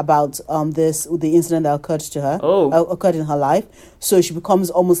about the incident that occurred to her. Occurred in her life. So she becomes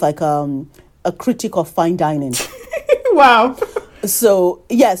almost like a critic of fine dining. Wow. So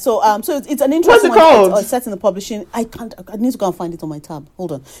it's an interesting. What's it called? It's set in the publishing. I need to go and find it on my tab.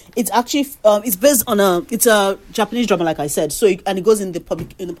 Hold on. It's actually it's based on it's a Japanese drama, like I said. So it goes in the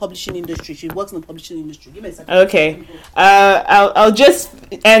publishing industry. She works in the publishing industry. Give me a second. Okay. I'll just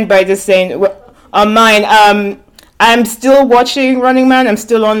end by just saying on mine. I'm still watching Running Man. I'm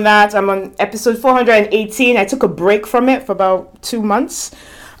still on that. I'm on episode 418. I took a break from it for about 2 months.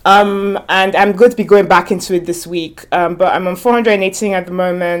 And I'm going to be going back into it this week. But I'm on 418 at the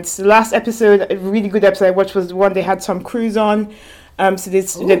moment. The last episode, a really good episode I watched, was the one they had Tom Cruise on.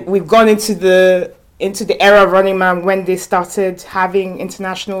 We've gone into the era of Running Man when they started having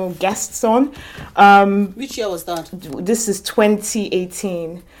international guests on. Which year was that? This is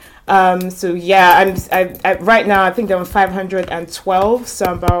 2018. I right now I think they're on 512. So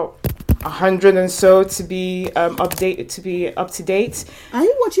I'm about 100 and so to be updated, to be up to date. Are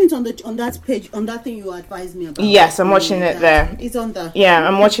you watching it on that page, on that thing you advised me about? Yes, I'm watching it there. It's on there. Yeah,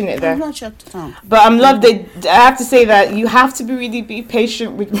 I'm watching it there. I'm not checked it out. But I have to say that you have to be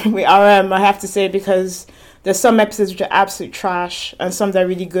patient with RM. I have to say, because there's some episodes which are absolute trash and some that are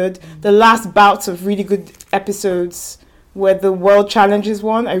really good. The last bouts of really good episodes where the World Challenges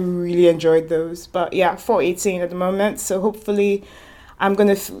won, I really enjoyed those. But yeah, 418 at the moment. So hopefully I'm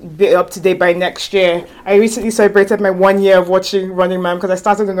going to be up to date by next year. I recently celebrated my 1 year of watching Running Man because I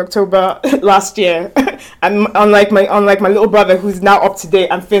started in October last year. And unlike my little brother who's now up to date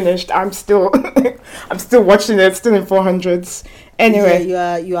and finished, I'm still watching it, still in 400s. Anyway,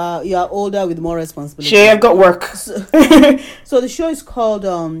 yeah, you are older with more responsibility. Shay, I've got work. So the show is called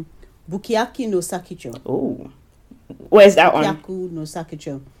Bukiaki no Sakicho. Oh, where's that on? Bukiaki no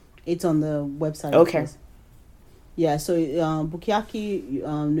Sakicho. It's on the website. Okay. Yeah, so Bukiaki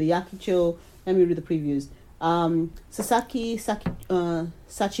no Yakicho. Let me read the previews.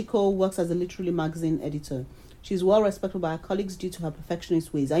 Sachiko works as a literary magazine editor. She's well respected by her colleagues due to her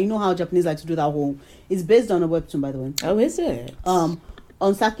perfectionist ways. And you know how Japanese like to do that whole. It's based on a webtoon, by the way. Oh, is it? On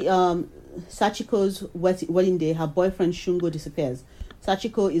Sachiko's wedding day, her boyfriend Shungo disappears.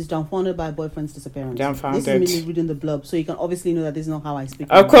 Sachiko is dumbfounded by boyfriend's disappearance. Dumbfounded. This is me reading the blurb, so you can obviously know that this is not how I speak.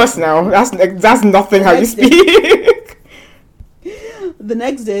 Of course, no. That's nothing how you speak. The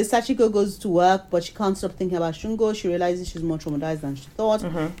next day, Sachiko goes to work, but she can't stop thinking about Shungo. She realizes she's more traumatized than she thought.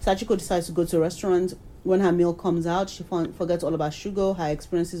 Sachiko decides to go to a restaurant. When her meal comes out, she forgets all about Shugo. Her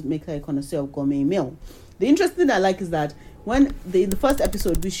experiences make her a connoisseur of gourmet meal. The interesting thing I like is that when in the first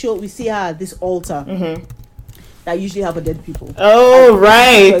episode we see her at this altar that usually have a dead people. Oh,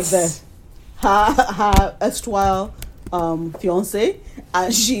 right. Her erstwhile fiance,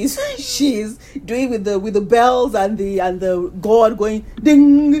 and she's doing with the bells and the god going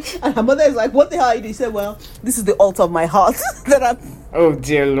ding, and her mother is like, "What the hell are you doing?" She said, "Well, this is the altar of my heart." Oh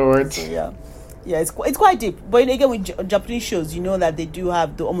dear Lord. So, yeah, it's quite deep. But again, with Japanese shows, you know that they do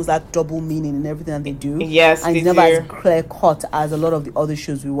have almost that double meaning in everything that they do. Yes, and it's never as clear cut as a lot of the other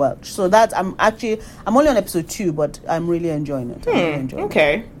shows we watch. So that I'm only on episode 2, but I'm really enjoying it.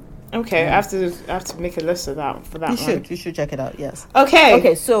 Okay. I have to make a list of that for that. You should check it out. Yes.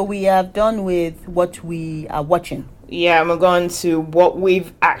 Okay. So we have done with what we are watching. Yeah, I'm going to what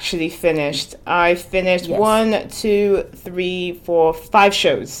we've actually finished. I finished 1, 2, 3, 4, 5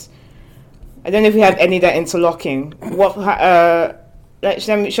 shows. I don't know if we have any that are interlocking. Should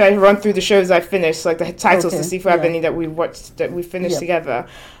I run through the shows I finished, like the titles, to see if we have any that we watched that we finished together?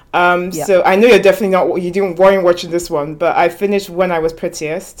 So I know you're definitely you didn't worry watching this one, but I finished When I Was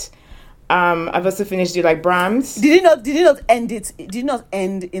Prettiest. I've also finished Do You Like Brahms? Did it not end it? It did not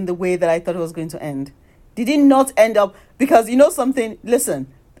end in the way that I thought it was going to end. Did it not end up, because you know something? Listen,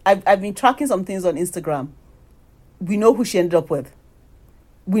 I've been tracking some things on Instagram. We know who she ended up with.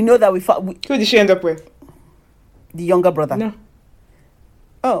 We know that who did she end up with? The younger brother. No.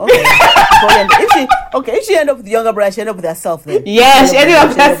 Oh, okay. If she ended up with the younger brother, she ended up with herself then. Yeah, she ended up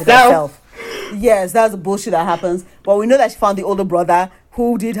with herself. Yes, that's the bullshit that happens. But we know that she found the older brother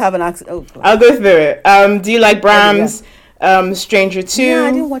who did have an accident. Oh, I'll go through it. Do You Like Brahms? Stranger 2. Yeah,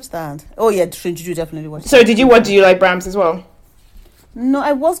 I didn't watch that. Oh yeah, Stranger 2 definitely watched. So did you watch Do You Like Brahms as well? No,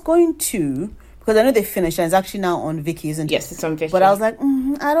 I was going to, because I know they finished and it's actually now on Viki, isn't it? Yes, it's on Viki. But I was like,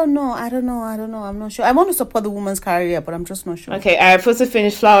 I don't know. I'm not sure. I want to support the woman's career, but I'm just not sure. Okay, I've also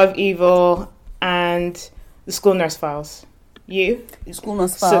finished Flower of Evil and The School Nurse Files. You? School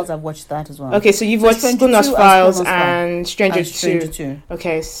Nurse Files, I've watched that as well. Okay, so you've watched School Nurse Files and Stranger 2.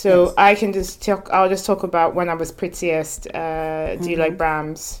 Okay, so I can I'll just talk about When I Was Prettiest, Do You Like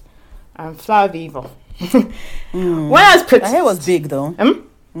Brahms, and Flower of Evil. When I was prettiest. My hair was big though. I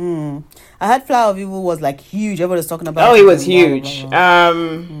heard Flower of Evil was like huge. Everybody was talking about it. Oh, it was huge. I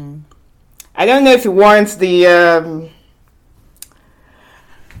don't know if it warrants the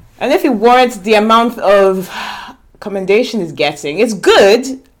amount of commendation it's getting. It's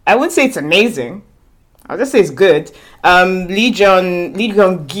good. I wouldn't say it's amazing. I'll just say it's good. Lee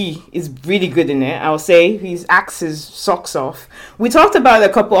Jong-gi is really good in it. I'll say he acts his socks off. We talked about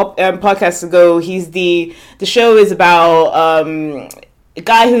it a couple of podcasts ago. The show is about a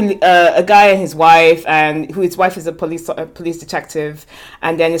guy and his wife, and his wife is a police detective,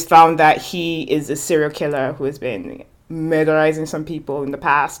 and then it's found that he is a serial killer who has been murderizing some people in the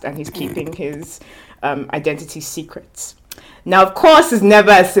past, and he's keeping his identity secrets. Now, of course, it's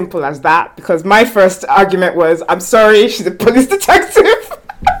never as simple as that, because my first argument was, I'm sorry, she's a police detective.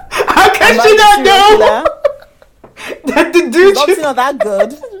 How can she not know that the dude is not that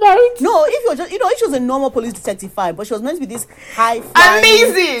good? Right? No, if you're just, if she was a normal police detective, fine, but she was meant to be this high,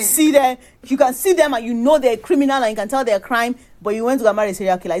 amazing. See them, you can see them, and you know they're criminal, and you can tell they're a crime. But you went to go marry a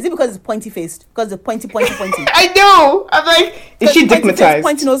serial killer. Is it because it's pointy faced? Because the pointy. I know. I'm like, is she digmatized?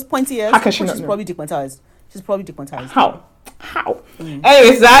 Pointy nose, pointy ears. How can she not She's know? probably digmatized. She's probably digmatized. How?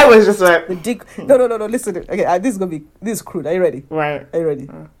 Anyways, so I was just like, the dick. No. Listen. Okay, this is crude. Are you ready? Right. Are you ready?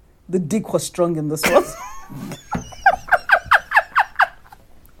 The dick was strong in this one.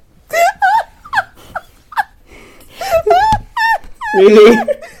 Really?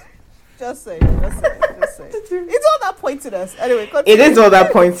 Just say. It's all that pointiness. Anyway, continue. It is all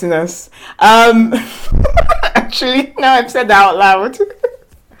that pointiness. Actually, now I've said that out loud.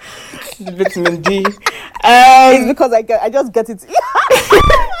 The vitamin D. It's because I just get it.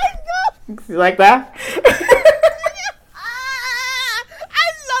 You like that?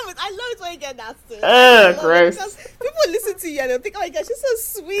 I love it when you get nasty. Gross. People listen to you and they'll think, oh my gosh, you're so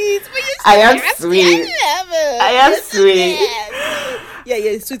sweet. But I am sweet. I am sweet. Yeah,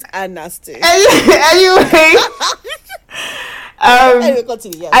 you're sweet and nasty. Anyway. Anyway,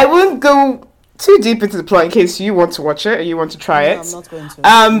 continue. Yeah. I won't go too deep into the plot in case you want to watch it or you want to try it. I'm not going to.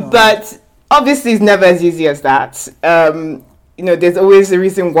 But obviously it's never as easy as that. There's always a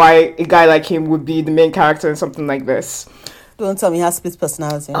reason why a guy like him would be the main character in something like this. Don't tell me he has split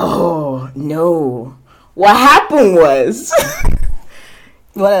personality. Oh no! What happened was.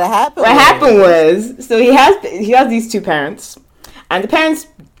 What happened? What happened was, so he has these two parents, and the parents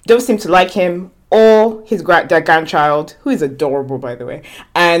don't seem to like him or their grandchild, who is adorable by the way,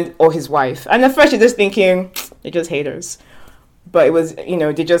 or his wife. And at first you're just thinking they're just haters, but it was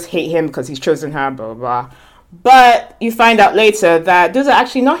they just hate him because he's chosen her, blah blah blah. But you find out later that those are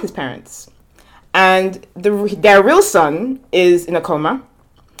actually not his parents, and their real son is in a coma,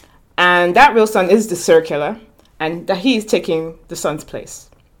 and that real son is the serial killer. And that he is taking the son's place.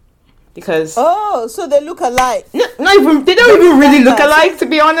 Because so they look alike. They don't even really look alike, to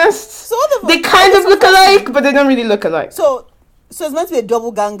be honest. So they kind of look alike, but they don't really look alike. So it's meant to be a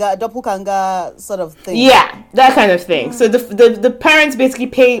doppelganger sort of thing. Yeah, that kind of thing. So the parents basically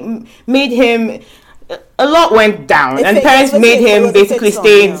made him. A lot went down, and the parents made him basically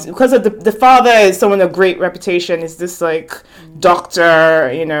stay because of the father is someone of great reputation. Is this like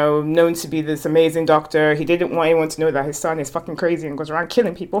doctor, known to be this amazing doctor. He didn't want anyone to know that his son is fucking crazy and goes around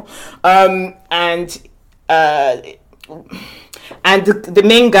killing people. And the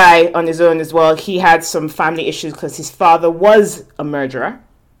main guy on his own as well, he had some family issues because his father was a murderer.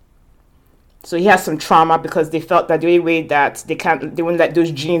 So he has some trauma because they felt that the only way that they wouldn't let those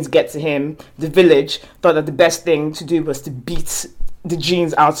genes get to him, the village thought that the best thing to do was to beat the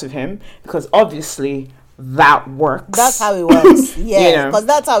genes out of him, because obviously that works. That's how it works. Yeah, because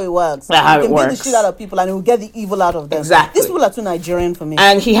that's how it works. That's how it works. You can beat the shit out of people and it will get the evil out of them. Exactly. These people are too Nigerian for me.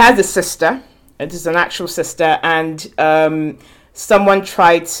 And he has a sister. It is an actual sister, and someone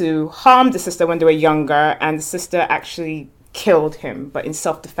tried to harm the sister when they were younger, and the sister actually killed him, but in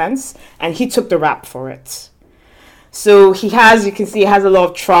self-defense, and he took the rap for it. So you can see he has a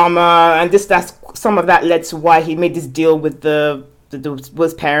lot of trauma, and that's some of that led to why he made this deal with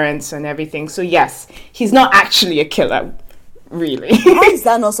his parents and everything. So yes, he's not actually a killer, really. How is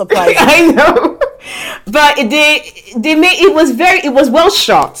that not surprising? I know, but it was well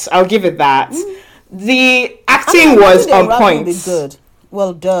shot. I'll give it that. The acting was on point. Be good.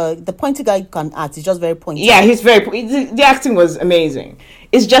 Well, the pointy guy can act. He's just very pointy. Yeah, he's very. The acting was amazing.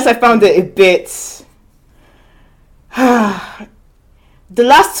 It's just I found it a bit. The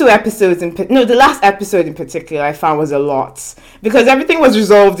last episode in particular, I found was a lot, because everything was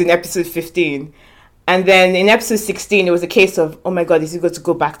resolved in episode 15, and then in episode 16, it was a case of, oh my God, is he going to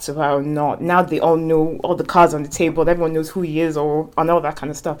go back to her or not? Now they all know all the cards on the table. Everyone knows who he is and all that kind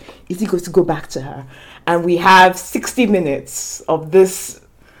of stuff. Is he going to go back to her? And we have 60 minutes of this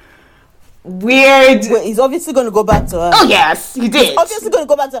weird. Wait, he's obviously going to go back to her. Oh yes, he did. He's obviously going to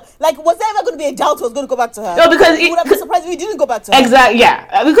go back to her. Like, was there ever going to be a doubt he was going to go back to her? No, because it would have been surprised if he didn't go back to her. Exactly.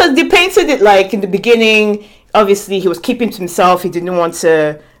 Yeah, because they painted it like in the beginning. Obviously, he was keeping to himself. He didn't want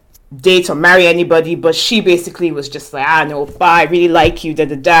to date or marry anybody, but she basically was just like, I know, bye, I really like you,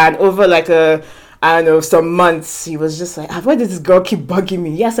 and over like some months, he was just like, why does this girl keep bugging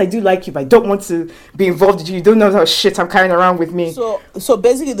me? Yes, I do like you, but I don't want to be involved with you. You don't know how shit I'm carrying around with me. So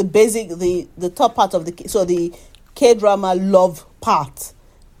basically the top part of the K-drama love part,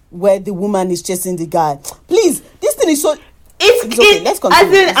 where the woman is chasing the guy. Please, this thing is so... It's okay, let's continue.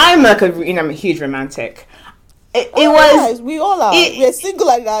 As in, I'm a huge romantic. We all are. We're single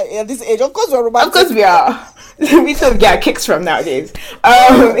like that at this age. Of course we're romantic. Of course we are. We still get kicks from nowadays.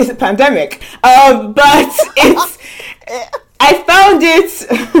 It's a pandemic. But it's... I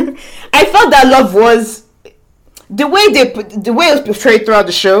felt that love was... The way it was portrayed throughout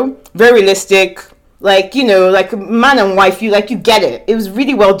the show, very realistic. Like, like man and wife, you get it. It was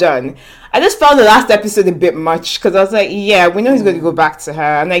really well done. I just found the last episode a bit much, because I was like, yeah, we know he's going to go back to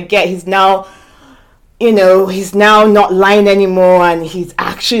her. And I get he's now... he's now not lying anymore, and he's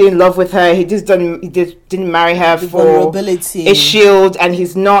actually in love with her. He didn't marry her for a shield, and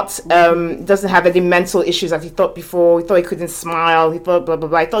he's not doesn't have any mental issues as he thought before. He thought he couldn't smile. He thought blah blah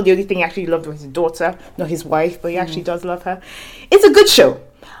blah. I thought the only thing he actually loved was his daughter, not his wife, but he actually does love her. It's a good show.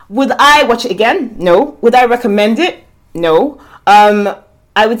 Would I watch it again? No. Would I recommend it? No.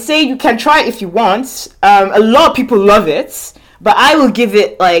 I would say you can try it if you want. A lot of people love it, but I will give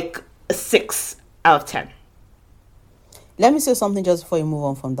it like a 6 out of 10. Let me say something just before you move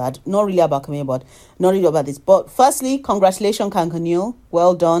on from that. Not really about Camille, but not really about this. But firstly, congratulations, Kankanil.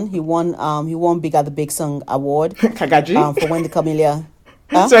 Well done. He won Big at the Big Song Award. Kagaji? For When the Camellia.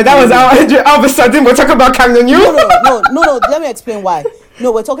 Huh? So that was all of a sudden we're talking about Kankanil? No. Let me explain why.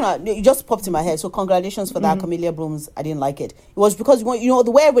 No, we're talking about, it just popped in my head. So congratulations for that, Camellia Blooms. I didn't like it. It was because, you know,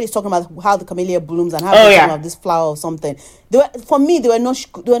 the way everybody's talking about how the Camellia blooms and how they're talking about this flower or something. For me, they were not,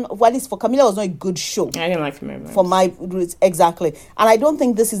 well, at least for Camellia, it was not a good show. I didn't like Camellia. For my roots, exactly. And I don't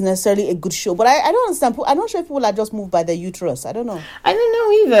think this is necessarily a good show. But I don't understand. I'm not sure if people are just moved by their uterus. I don't know. I don't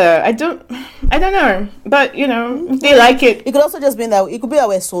know either. I don't know. But, you know, if they like it. It could also just be that, it could be that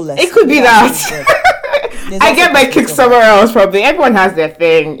we're soulless. It could be that. I get my kick somewhere else, probably. Everyone has their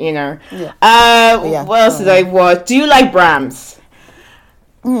thing, you know. Yeah. What else did I watch? Do you like Brahms?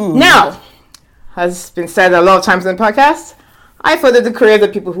 Now, has been said a lot of times in the podcast, I followed the career of the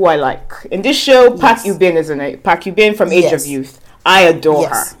people who I like. In this show, Park Eun-bin, isn't it? Park Eun-bin from Age of Youth. I adore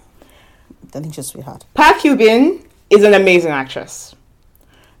her. I think she's sweetheart. Park Eun-bin is an amazing actress.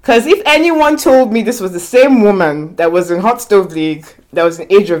 Because if anyone told me this was the same woman that was in Hot Stove League, that was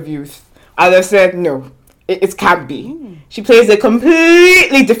in Age of Youth, I'd have said, no, it can't be. She plays a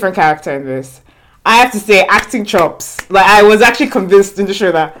completely different character in this. I have to say, acting chops. Like, I was actually convinced in the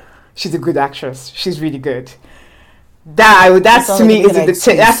show that she's a good actress. She's really good. That's to me is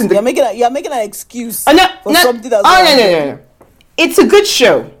that's in the. You're making an excuse. For something that's no. It's a good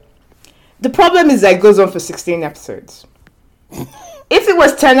show. The problem is that it goes on for 16 episodes. If it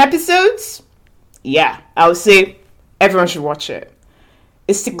was 10 episodes, yeah, I would say everyone should watch it.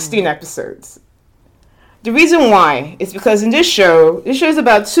 It's 16 episodes. The reason why is because in this show is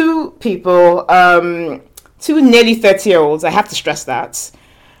about two people, two nearly 30-year-olds. I have to stress that.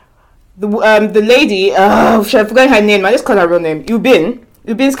 The lady, I forgot her name. I just call her real name.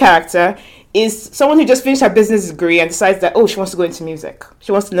 Eun-bin's character is someone who just finished her business degree and decides that, she wants to go into music.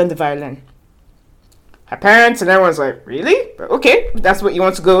 She wants to learn the violin. Her parents and everyone's like, really? Okay, that's what you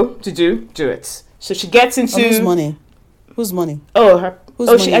want to go to do it. So she gets into... Whose money?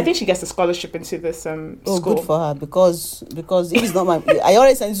 I think she gets a scholarship into this school. Good for her, because if it's not my... I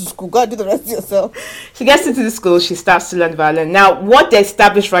already sent you to school. Go and do the rest yourself. She gets into the school. She starts to learn violin. Now, what they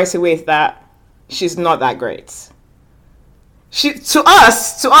established right away is that she's not that great. To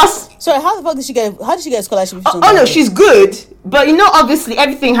us. Sorry, how the fuck did she get a scholarship? No, she's good. But, obviously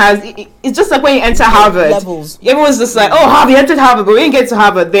everything it's just like when you enter Harvard. Levels. Everyone's just like, have you entered Harvard? But when you get to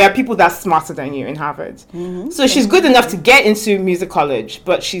Harvard, there are people that are smarter than you in Harvard. So she's good enough to get into music college,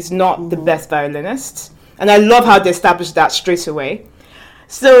 but she's not the best violinist. And I love how they established that straight away.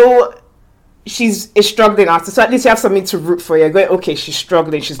 So she's a struggling artist, so at least you have something to root for. You're going, okay, she's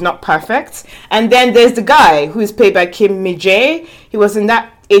struggling, she's not perfect. And then there's the guy who is played by Kim Mi-jae. He was in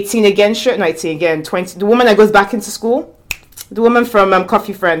that 18 Again show, not 18 Again, 20, the woman that goes back into school, the woman from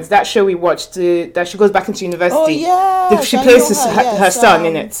Coffee Friends, that show we watched, that she goes back into university. She plays her son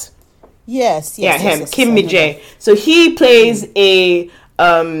in it. Yes, Kim Mi-jae. So he plays a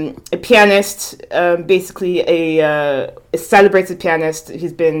pianist, basically a celebrated pianist.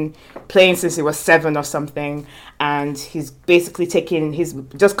 He's been playing since he was 7 or something, and he's basically he's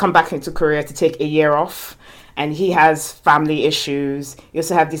just come back into Korea to take a year off, and he has family issues. He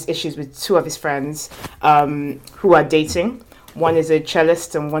also have these issues with two of his friends who are dating. One is a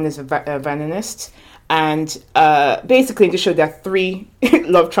cellist and one is a violinist. And basically in the show there are 3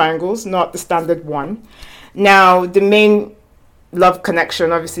 love triangles, not the standard one. Now the main love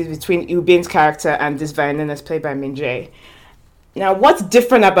connection obviously is between Eun-bin's character and this violinist played by Min-jae. Now what's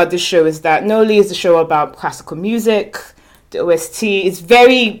different about this show is that not only is the show about classical music, the OST is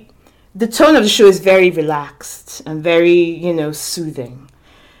the tone of the show is very relaxed and very, soothing.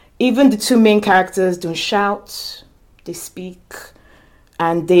 Even the 2 main characters don't shout, they speak,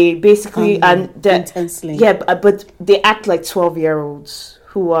 and they basically intensely. Yeah, but they act like 12-year-olds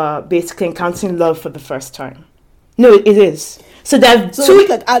who are basically encountering love for the first time. No, it is. So there are 2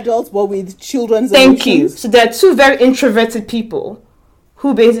 like adults, but with children's Thank you. So there are 2 very introverted people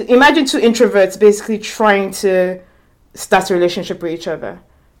who imagine 2 introverts basically trying to start a relationship with each other.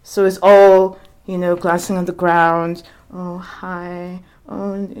 So it's all, glancing on the ground. Oh, hi.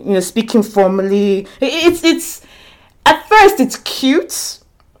 Oh, speaking formally. It's at first it's cute.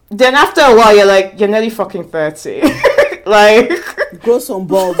 Then after a while you're like, you're nearly fucking 30. Like, grow some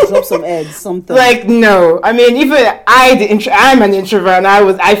balls, drop some eggs, something. Like, no. I mean, even I'm an introvert, and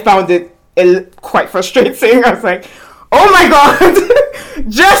I found it quite frustrating. I was like, oh my god,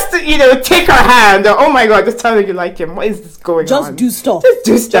 just take her hand. Or, oh my god, just tell her you like him. What is this going on? Just do stuff.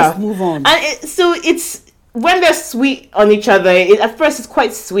 Just move on. And so it's when they're sweet on each other. At first, it's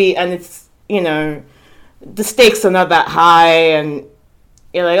quite sweet, and it's the stakes are not that high, and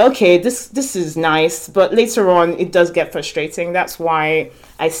you're like, okay, this is nice, but later on it does get frustrating. That's why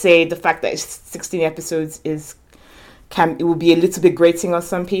I say the fact that it's 16 episodes it will be a little bit grating on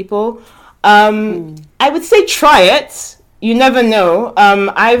some people. I would say try it, you never know.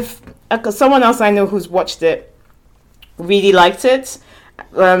 Someone else I know who's watched it really liked it.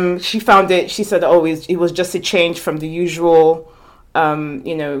 She found it. She said, "Oh, it was just a change from the usual."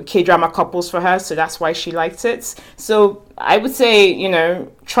 K-drama couples for her, so that's why she liked it. So I would say,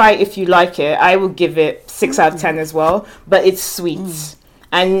 try if you like it. I would give it 6 out of 10 as well, but it's sweet.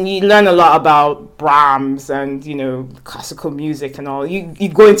 And you learn a lot about Brahms and, classical music and all. You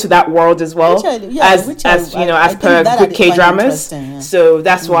go into that world as well, as per good K-dramas. Yeah. So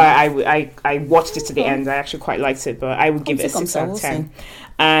that's why I watched it to the end. I actually quite liked it, but I would give it a 6 out of 10.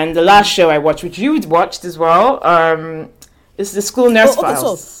 And the last show I watched, which you watched as well, it's the School Nurse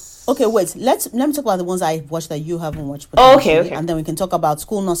Files. Wait. Let me talk about the ones I watched that you haven't watched. Okay. And then we can talk about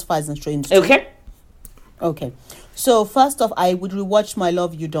School Nurse Files and Strange. Okay. So first off, I would rewatch My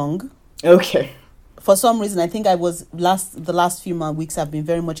Love You Dong. Okay. For some reason, I think I was the last few weeks I've been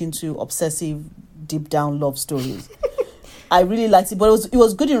very much into obsessive, deep down love stories. I really liked it, but it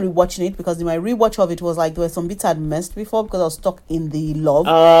was good in rewatching it because in my rewatch of it was like there were some bits I'd missed before because I was stuck in the love.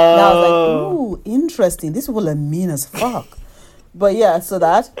 And I was like, ooh, interesting. These people are mean as fuck. But yeah, so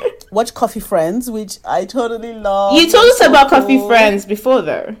that. Watch Coffee Friends, which I totally love. You told us about Coffee Friends before,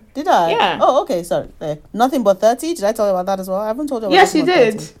 though. Did I? Yeah. Oh, okay, sorry. Nothing But 30. Did I tell you about that as well? I haven't told you about Yes, you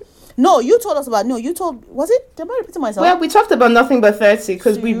did. 30. No, you told us about... No, you told... Was it? Am I repeating myself? Well, we talked about Nothing But 30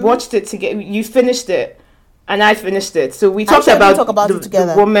 because we watched it together. You finished it, and I finished it. So we talked about it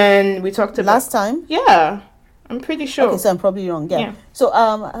together. The woman. We talked about... Last time? Yeah. I'm pretty sure. Okay, so I'm probably wrong. Yeah. So,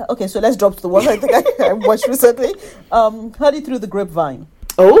 so let's drop to the one I think I watched recently. Heard It Through the Grapevine.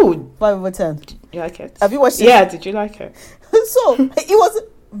 Oh. 5 over 10. You like it? Have you watched it? Yeah, did you like it? So, it was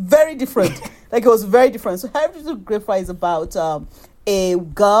very different. It was very different. So, Heard It Through the Grapevine is about a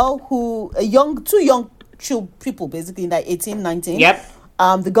girl two young people, basically, in like 18, 19. Yep.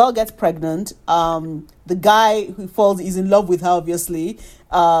 The girl gets pregnant. The guy who is in love with her, obviously.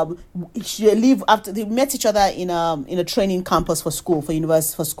 She leave after they met each other in a training campus for school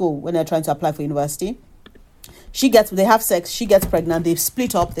when they're trying to apply for university. They have sex, she gets pregnant, they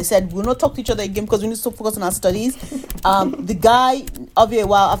split up, they said we'll not talk to each other again because we need to focus on our studies. The guy after a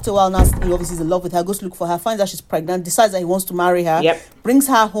while now, he obviously is in love with her, goes to look for her, finds out she's pregnant, decides that he wants to marry her, brings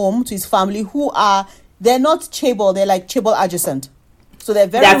her home to his family they're not Chable, they're like Chable adjacent. So they're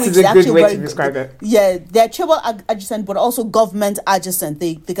very rich. That's a good way to describe it. Yeah, they're Chable adjacent, but also government adjacent.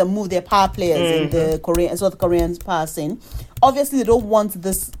 They can move their power players in the Korean, so the Koreans power scene. Obviously, they don't want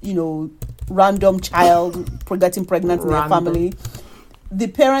this, random child getting pregnant in their family. The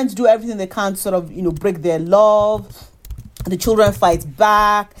parents do everything they can to sort of, break their love. The children fight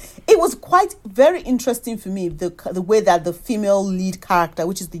back. It was quite very interesting for me, the way that the female lead character,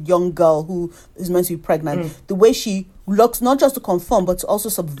 which is the young girl who is meant to be pregnant, the way she looks not just to conform but to also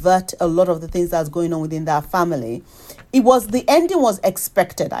subvert a lot of the things that's going on within that family. The ending was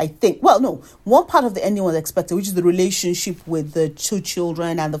expected, I think. Well, no, one part of the ending was expected, which is the relationship with the two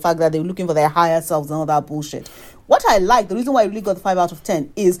children and the fact that they were looking for their higher selves and all that bullshit. What I like, the reason why I really got the 5 out of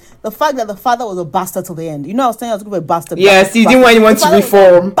 10 is the fact that the father was a bastard till the end. I was saying I was looking for a bastard. Yes, he didn't want anyone to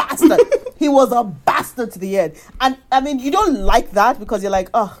reform. Bastard. He was a bastard to the end. And I mean, you don't like that because you're like,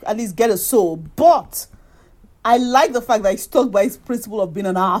 oh, at least get a soul. But I like the fact that he stuck by his principle of being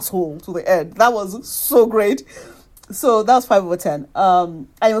an asshole to the end. That was so great. So that was 5 over 10. And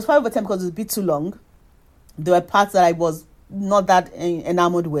it was 5 over 10 because it was a bit too long. There were parts that I was not that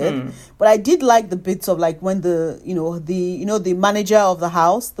enamored with, but I did like the bits of like when the manager of the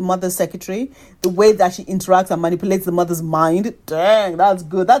house, the mother's secretary, the way that she interacts and manipulates the mother's mind. Dang, that's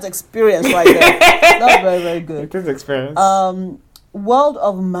good. That's experience right there. That's very, very good. Good experience. World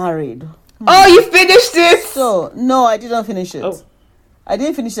of Married. Oh, you finished it? So no, I didn't finish it. Oh. I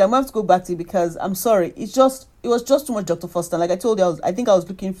didn't finish it. I'm going to have to go back to it because I'm sorry. It was just too much Dr. Foster. Like I told you, I think I was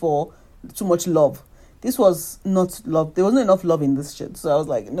looking for too much love. This was not love. There wasn't enough love in this shit. So I was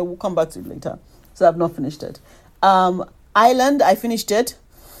like, no, we'll come back to it later. So I've not finished it. Island, I finished it.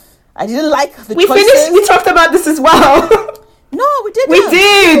 I didn't like the choices. We talked about this as well. No, we didn't. We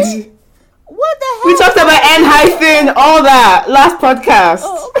did. What the hell? We talked about N-hyphen, all that, last podcast.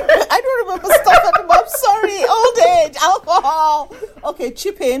 Oh, okay. I don't remember stuff anymore. I'm sorry. Old age, alcohol. Okay,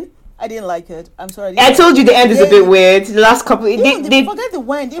 Chip In. I didn't like it. I'm sorry. I told you the end is a bit weird. The last couple... Forget the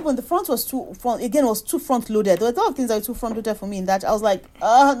end. Even the front was too front. Again, it was too front loaded. There were a lot of things that were too front loaded for me in that. I was like,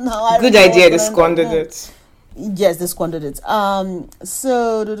 no. Good idea. They squandered it. Yes, they squandered it.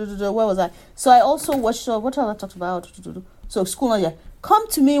 So, where was I? So I also watched... what have I talked about? So, school, yeah. Come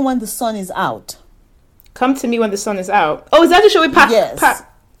to Me When the Sun is Out. Come to Me When the Sun is Out. Oh, is that the show with Yes.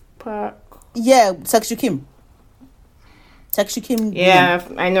 Yeah, Sexy Kim. Yeah,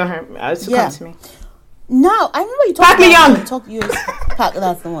 I know her. Come to me. Now, I remember you Park Me Young.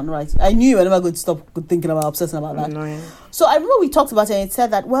 That's the one, right? I knew you were never going to stop thinking about, obsessing about that. Annoying. So I remember we talked about it and it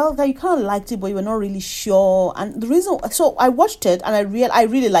said that, well, that you kind of liked it, but you were not really sure. And the reason, so I watched it and I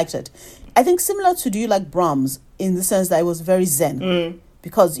really liked it. I think similar to Do You Like Brahms, in the sense that it was very zen.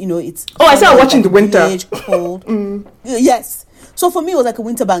 Because, you know, it's... Oh, I started watching the winter. Village, cold. Yes. So for me, it was like a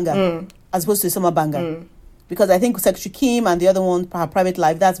winter banger as opposed to a summer banger. Because I think Secretary Kim and the other one, Her Private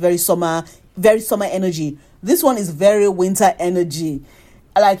Life, that's very summer energy. This one is very winter energy.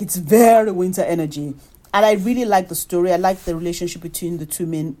 It's very winter energy. And I really like the story. I like the relationship between the two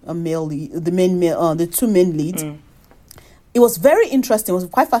men, the two main leads. It was very interesting. It was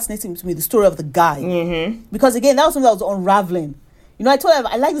quite fascinating to me, the story of the guy. Because again, that was something that was unraveling. You know, I told him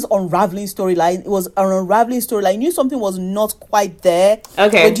I like this unraveling storyline. It was an unraveling storyline. I knew something was not quite there.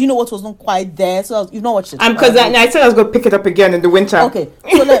 Okay. But do you know what was not quite there? So you've not watched it. Because I said I was going to pick it up again in the winter. Okay.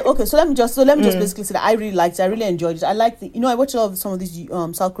 So let me just basically say that I really liked it. I really enjoyed it. I like I watch a lot of some of these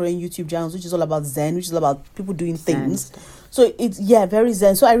South Korean YouTube channels, which is all about Zen, which is all about people doing things. So it's very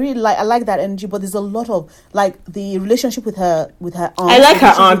zen. So I like that energy, but there's a lot of the relationship with her aunt. I like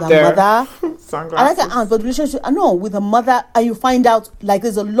her aunt there. Mother. I like her aunt, but the relationship with her mother, and you find out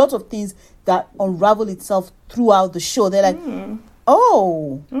there's a lot of things that unravel itself throughout the show. They're like,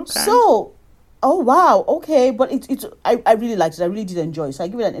 oh, okay. So, oh wow, okay, but I really liked it. I really did enjoy it. So I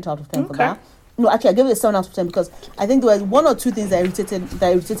give it an 8 out of 10 for that. No, actually, I gave it a 7 out of 10 because I think there were 1 or 2 things that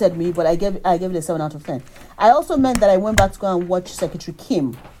irritated me, but I gave it a 7 out of 10. I also meant that I went back to go and watch Secretary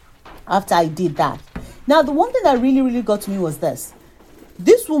Kim after I did that. Now, the one thing that really, really got to me was this.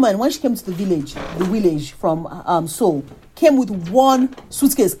 This woman, when she came to the village from Seoul, came with one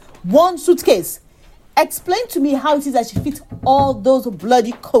suitcase. Explain to me how it is that she fit all those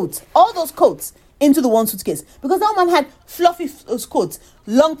bloody coats, into the one suitcase, because that woman had fluffy coats,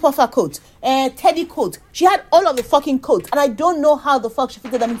 long puffer coat, teddy coat. She had all of the fucking coats, and I don't know how the fuck she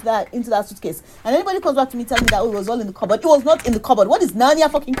fitted them into that suitcase. And anybody comes back to me telling me that it was all in the cupboard. It was not in the cupboard. What is Narnia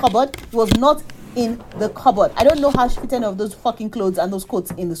fucking cupboard? It was not in the cupboard. I don't know how she fit any of those fucking clothes and those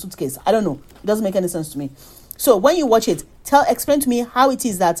coats in the suitcase. I don't know. It doesn't make any sense to me. So when you watch it, explain to me how it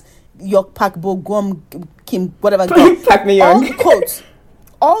is that your Park Bo Gum Kim whatever Park Me Young.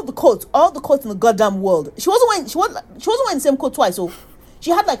 all the coats in the goddamn world. She wasn't wearing the same coat twice. So she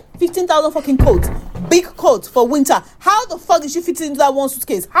had 15,000 fucking coats, big coats for winter. How the fuck did she fit into that one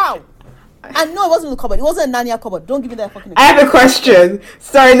suitcase? How? And no, it wasn't in the cupboard. It wasn't a Narnia cupboard. Don't give me that fucking. I have a question.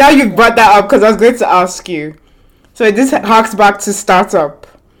 Sorry, now you brought that up because I was going to ask you. So this harks back to startup.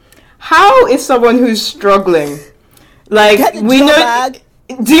 How is someone who's struggling, we know. Bag.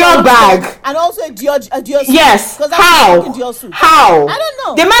 Dior bag and also a Dior suit. Yes. How? I don't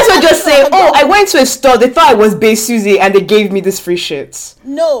know. They might as well just say, I went to a store. They thought I was Bae Suzy and they gave me this free shit.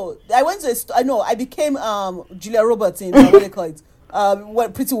 No, I went to a store. No, I became Julia Roberts in what they call it,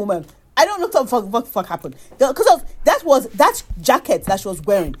 Pretty Woman. I don't know what the fuck happened because that jacket that she was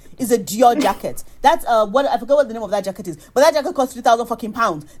wearing is a Dior jacket. That's I forgot what the name of that jacket is, but that jacket cost 3,000 fucking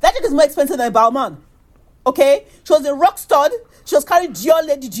pounds. That jacket is more expensive than a Balmain. Okay, she was a rock stud. She was carrying Dior,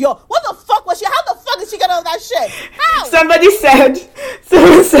 Lady Dior. What the fuck was she? How the fuck did she get out of that shit? How? Someone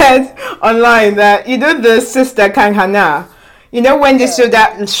said online that the sister Kang Hana. When they show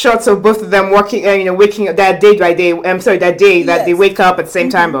that shots of both of them waking up that day by day. That day that they wake up at the same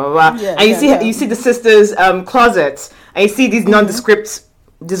time, blah blah blah. And you see the sisters' closets, and you see these nondescript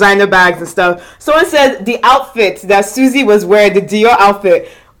designer bags and stuff. Someone said the outfit that Susie was wearing, the Dior outfit,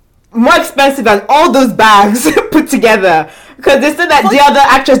 more expensive than all those bags put together, because they said that the other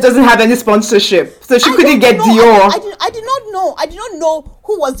actress doesn't have any sponsorship, so she couldn't get Dior. I did not know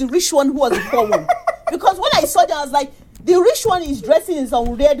who was the rich one, who was the poor one, because when I saw that I was like, the rich one is dressing in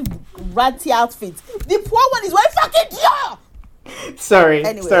some red ratty outfit, the poor one is wearing fucking Dior. Sorry,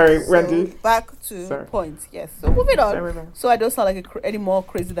 Randy. Back to points. Yes. So moving on. So I don't sound like any more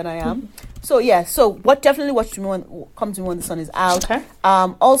crazy than I am. So yeah. So what definitely watched me come to me when the sun is out. Okay.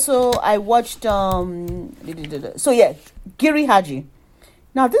 Also I watched So yeah, Giri Haji.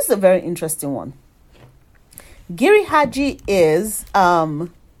 Now this is a very interesting one. Giri Haji is a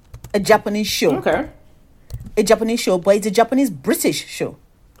Japanese show. Okay. A Japanese show, but it's a Japanese British show.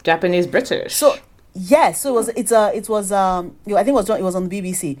 Japanese British. So. Yes, so I think it was on the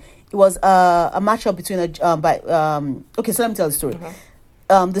BBC. It was a matchup between okay, so let me tell the story.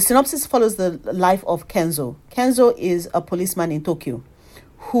 The synopsis follows the life of Kenzo. Kenzo is a policeman in Tokyo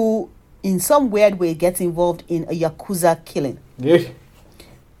who in some weird way gets involved in a Yakuza killing. Yeah.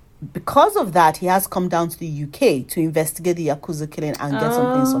 Because of that, he has come down to the UK to investigate the Yakuza killing and get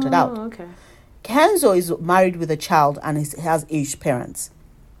something sorted out. Okay. Kenzo is married with a child and has aged parents.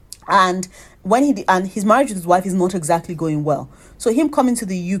 And and his marriage with his wife is not exactly going well. So him coming to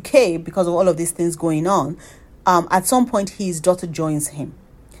the UK because of all of these things going on, at some point his daughter joins him,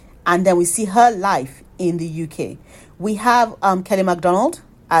 and then we see her life in the UK. We have Kelly MacDonald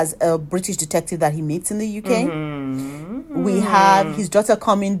as a British detective that he meets in the UK. Mm-hmm. We have his daughter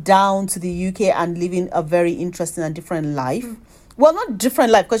coming down to the UK and living a very interesting and different life. Well, not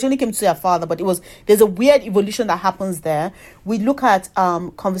different life, because she only came to see her father, but there's a weird evolution that happens there. We look at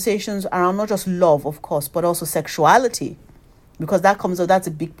conversations around not just love, of course, but also sexuality, because that's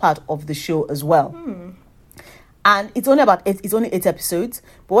a big part of the show as well. And it's only 8 episodes.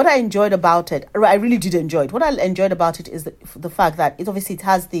 But what I enjoyed about it, I really did enjoy it. What I enjoyed about it is the fact that it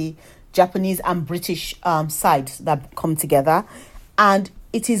has the Japanese and British sides that come together, and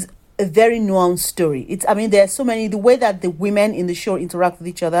it is a very nuanced story. There are so many, the way that the women in the show interact with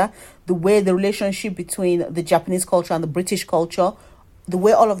each other, the way the relationship between the Japanese culture and the British culture, the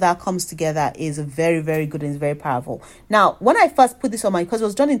way all of that comes together is very, very good and is very powerful. Now, when I first put this on because it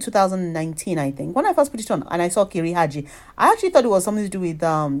was done in 2019, I think. When I first put it on and I saw Kiri Haji, I actually thought it was something to do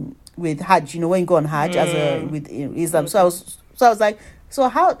with Hajj. When you go on Hajj with Islam. So I was like, so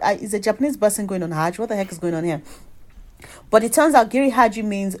how is a Japanese person going on Hajj? What the heck is going on here? But it turns out Giri Haji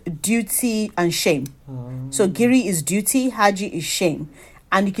means duty and shame. So Giri is duty, Haji is shame.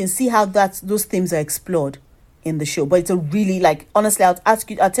 And you can see how those themes are explored in the show. But it's a really, honestly,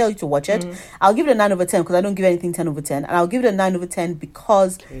 I'll tell you to watch it. I'll give it a 9 over 10 because I don't give anything 10 over 10. And I'll give it a 9 over 10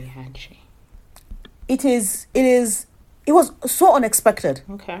 because it was so unexpected.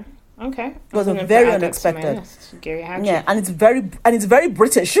 Okay. It was very unexpected. Yeah, and it's very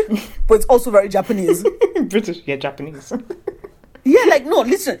British, but it's also very Japanese. British, yeah, Japanese. Yeah, no,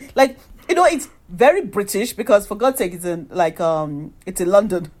 listen, it's very British because for God's sake, it's in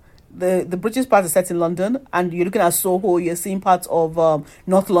London. The British part is set in London, and you're looking at Soho. You're seeing parts of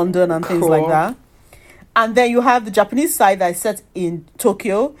North London and things like that. And then you have the Japanese side that is set in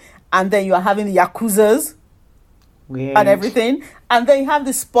Tokyo, and then you are having the Yakuzas. Weird. And everything, and then you have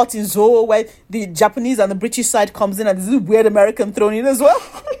this spot in Zoho where the Japanese and the British side comes in, and there's this weird American thrown in as well.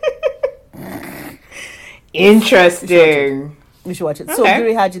 Interesting. You should watch it. So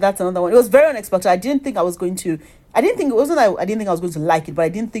Giri Haji, that's another one. It was very unexpected. I didn't think I was going to like it, but I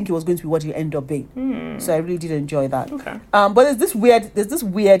didn't think it was going to be what it ended up being. So I really did enjoy that. Okay. But there's this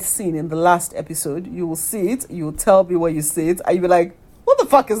weird scene in the last episode. You will see it. You will tell me where you see it, and you'll be like, what the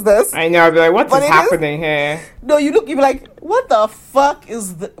fuck is this? I know, I'll be like, what is happening here? No, you'll be like, what the fuck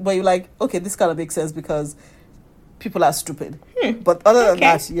is this? But you're like, okay, this kind of makes sense because people are stupid. But other than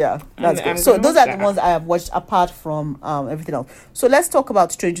that, yeah, that's good. So those are the ones I have watched apart from everything else. So let's talk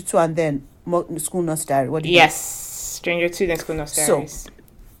about Stranger 2 and then School Nurse Diary. What do you think? Stranger 2 then School Nurse Diaries. So,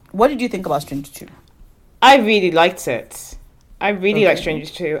 what did you think about Stranger 2? I really liked it. I really liked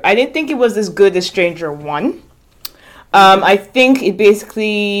Stranger 2. I didn't think it was as good as Stranger 1. I think it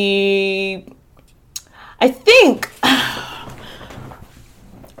basically... okay,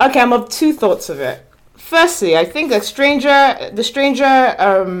 I'm of two thoughts of it. Firstly, I think the Stranger, I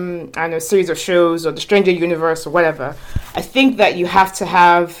don't know, series of shows or the Stranger Universe or whatever, I think that you don't have to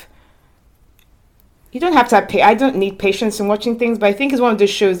have, I don't need patience in watching things, but I think it's one of those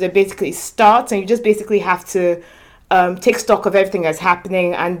shows that basically starts and you just basically have to take stock of everything that's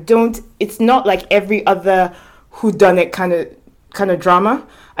happening and it's not like every other whodunit kind of drama.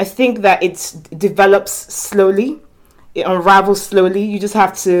 I think that it develops slowly, it unravels slowly. You just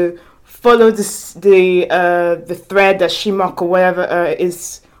have to follow the thread that Shimok or whatever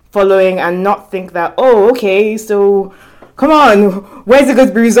is following, and not think that okay, so come on, where's it going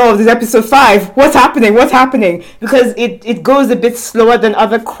to be resolved? Is episode 5? What's happening? Because it goes a bit slower than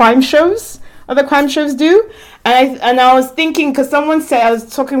other crime shows do. And I was thinking, because someone said, I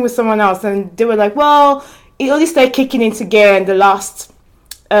was talking with someone else and they were like, well, it only started kicking into gear in the last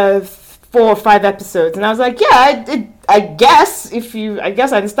 4 or 5 episodes. And I was like, yeah, I guess I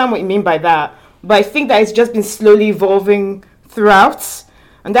understand what you mean by that. But I think that it's just been slowly evolving throughout.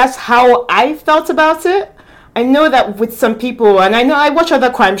 And that's how I felt about it. I know that with some people, and I know I watch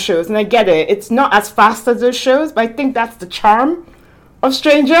other crime shows and I get it. It's not as fast as those shows, but I think that's the charm of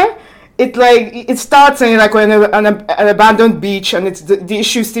Stranger. It starts and you're like on an abandoned beach, and the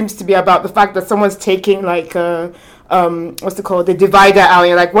issue seems to be about the fact that someone's taking what's it called, the divider out, and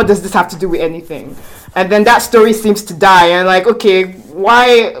you're like, what does this have to do with anything? And then that story seems to die, and like, okay,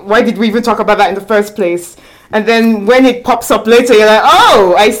 why did we even talk about that in the first place? And then when it pops up later, you're like,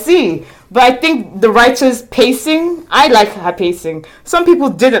 oh, I see. But I think the writer's pacing, I like her pacing. Some people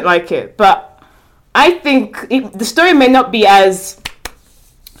didn't like it, but I think the story may not be as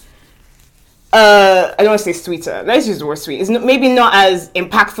I don't want to say sweeter. Let's use the word sweet. It's maybe not as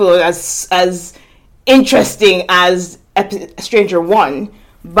impactful, as interesting as Stranger 1,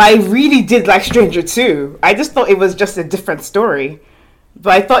 but I really did like Stranger 2. I just thought it was just a different story.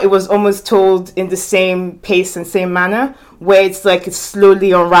 But I thought it was almost told in the same pace and same manner, where it's like it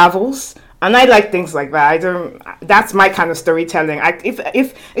slowly unravels. And I like things like that. That's my kind of storytelling.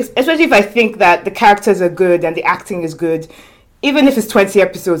 Especially if I think that the characters are good and the acting is good, even if it's 20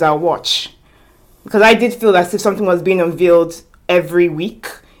 episodes, I'll watch. Because I did feel as if something was being unveiled every week.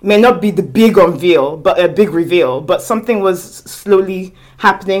 It may not be the big unveil, but a big reveal. But something was slowly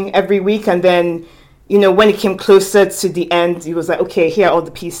happening every week. And then, when it came closer to the end, it was like, okay, here are all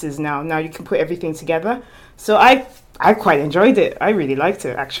the pieces now. Now you can put everything together. So I quite enjoyed it. I really liked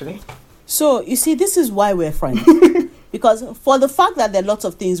it, actually. So, you see, this is why we're friends. Because for the fact that there are lots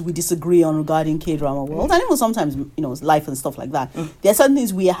of things we disagree on regarding K-drama world, and even sometimes, life and stuff like that, there are certain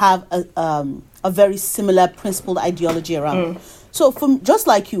things we have a very similar principled ideology around. So, just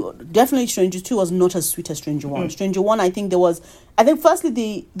like you, definitely Stranger 2 was not as sweet as Stranger 1. Stranger 1, I think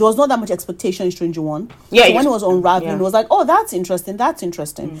firstly, there was not that much expectation in Stranger 1. Yeah, so when it was unraveling, it was like, oh, that's interesting.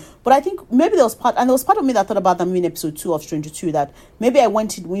 But I think maybe there was part of me that thought about that movie in episode 2 of Stranger 2, that maybe I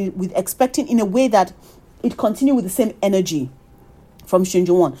went in with expecting in a way that it continued with the same energy from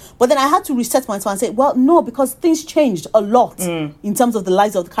Stranger 1. But then I had to reset myself and say, well, no, because things changed a lot in terms of the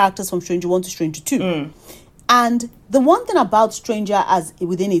lives of the characters from Stranger 1 to Stranger 2. And the one thing about Stranger as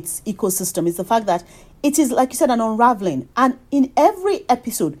within its ecosystem is the fact that it is, like you said, an unraveling. And in every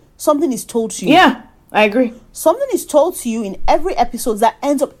episode, something is told to you. Yeah, I agree. Something is told to you in every episode that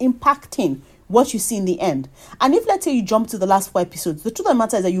ends up impacting what you see in the end. And if, let's say, you jump to the last 4 episodes, the truth of the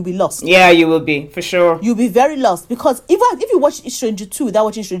matter is that you'll be lost. Yeah, you will be, for sure. You'll be very lost. Because if you watch Stranger 2 without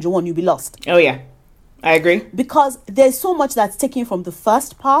watching Stranger 1, you'll be lost. Oh, yeah. I agree. Because there's so much that's taken from the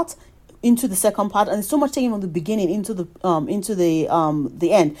first part into the second part, and there's so much taken from the beginning into the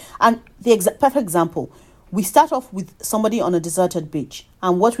end. And the perfect example, we start off with somebody on a deserted beach,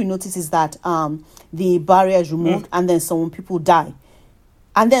 and what we notice is that the barrier is removed, and then people die.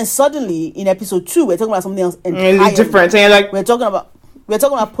 And then suddenly in episode 2, we're talking about something else entirely different. And you're like, we're talking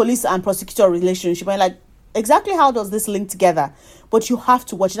about police and prosecutor relationship, and like, exactly how does this link together? But you have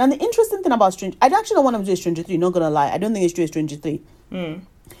to watch it. And the interesting thing about Stranger, I actually don't want to do a Stranger 3, not gonna lie. I don't think it's true a Stranger 3.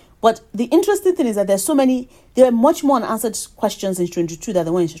 But the interesting thing is that there are much more unanswered questions in Stranger 2 than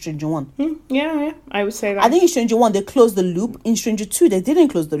there were in Stranger 1. Yeah, I would say that. I think in Stranger 1, they closed the loop. In Stranger 2, they didn't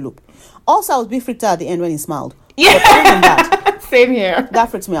close the loop. Also, I was a bit freaked out at the end when he smiled. Yeah. But other than that, same here. That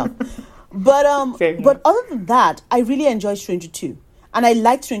freaks me out. But other than that, I really enjoyed Stranger 2. And I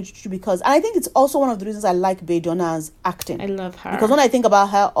liked Stranger 2 because, and I think it's also one of the reasons I like Bae Donna's acting. I love her. Because when I think about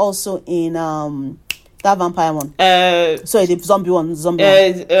her also in that vampire one. Sorry, the zombie one.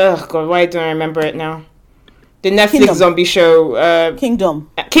 Oh God, why don't I remember it now? The Netflix zombie show.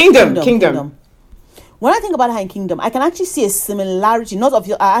 Kingdom. When I think about her in Kingdom, I can actually see a similarity. Not of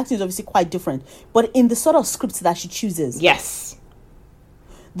your acting is obviously quite different, but in the sort of scripts that she chooses. Yes.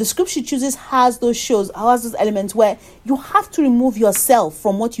 The script she chooses has those elements where you have to remove yourself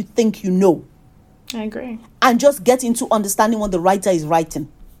from what you think you know. I agree. And just get into understanding what the writer is writing.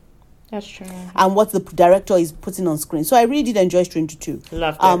 That's true. And what the director is putting on screen. So I really did enjoy Stranger 2.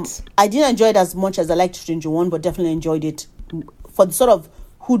 Loved it. I didn't enjoy it as much as I liked Stranger 1, but definitely enjoyed it for the sort of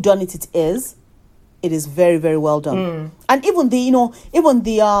whodunit it is. It is very, very well done. And even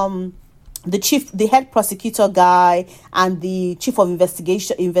the head prosecutor guy and the chief of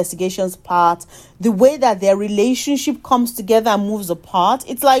investigations part, the way that their relationship comes together and moves apart,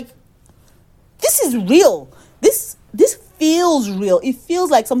 it's like, this is real. This feels real. It feels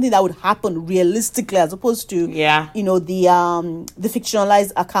like something that would happen realistically, as opposed to the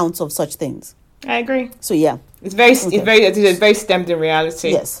fictionalized accounts of such things. I agree. So yeah, it's very stemmed in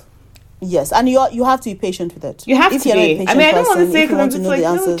reality. Yes, and you have to be patient with it. You have to be. I mean, I don't want to say because it's like,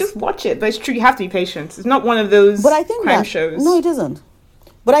 no, just watch it. But it's true, you have to be patient. It's not one of those crime shows. No, it isn't.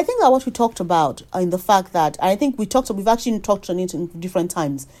 But I think that what we talked about in the fact that, and I think we've actually talked on it in different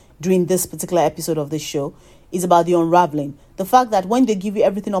times during this particular episode of this show, is about the unraveling. The fact that when they give you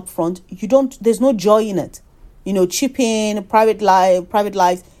everything up front, there's no joy in it. Chipping, private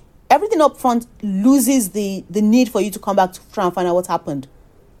lives, everything up front loses the need for you to come back to try and find out what's happened.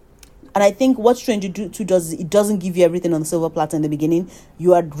 And I think what Stranger 2 does is it doesn't give you everything on the silver platter in the beginning.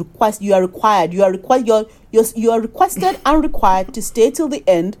 You are requested and required to stay till the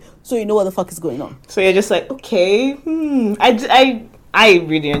end so you know what the fuck is going on. So you're just like, okay, I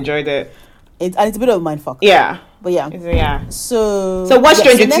really enjoyed it. And it's a bit of a mindfuck. Yeah. But yeah. Yeah. So watch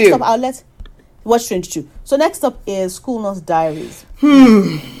Stranger 2. Next up, watch Stranger 2. So next up is School Nurse Diaries.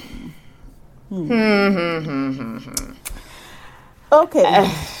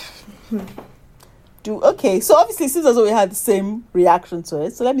 Okay. So obviously, since as though we had the same reaction to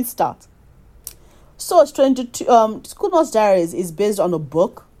it, so let me start. So, School Nurse Diaries is based on a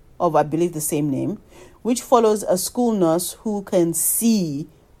book of, I believe, the same name, which follows a school nurse who can see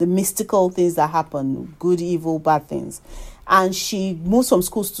the mystical things that happen, good, evil, bad things. And she moves from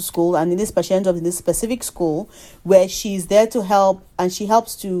schools to school, and she ends up in this specific school where she's there to help, and she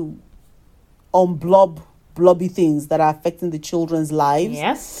helps to blobby things that are affecting the children's lives.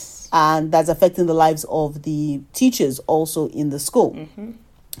 Yes. And that's affecting the lives of the teachers also in the school.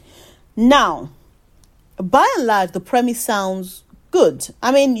 Now, by and large, the premise sounds good.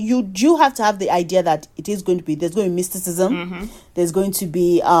 I mean, you do have to have the idea that there's going to be mysticism. There's going to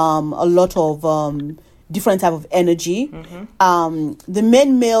be a lot of different type of energy. The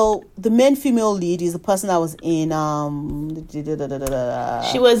main female lead is the person that was in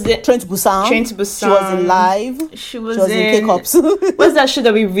she was in Train to Busan. She was in Live. She was in K-Cops. What's that shit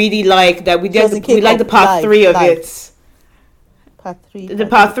that we really like? That we like the part 3 of it. Part 3. The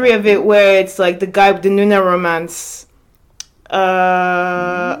part 3 of it, where it's like the guy with the Noonan romance.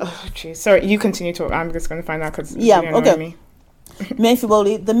 Sorry, you continue to. I'm just going to find out because okay. Main female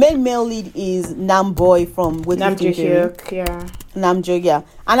lead. The main male lead is Nam Boy from Nam Joo-hyuk, yeah. And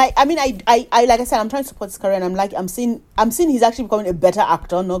I mean, I like I said, I'm trying to support his career, and I'm seeing he's actually becoming a better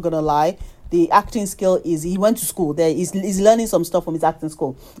actor. Not gonna lie, the acting skill is. He went to school there. He's learning some stuff from his acting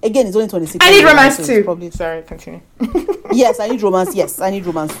school. Again, he's only 26. I need romance too. Sorry, continue. Yes, I need romance. Yes, I need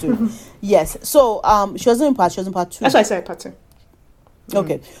romance too. Yes. So she wasn't in part 2. That's why I said part 2.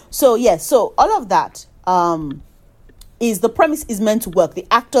 Okay. So yes. So all of that is the premise is meant to work. The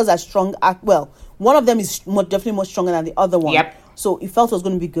actors are strong. One of them is definitely more stronger than the other one. Yep. So it felt it was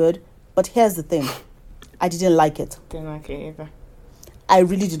going to be good. But here's the thing. I didn't like it. Didn't like it either. I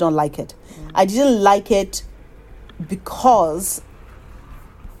really did not like it. I didn't like it because...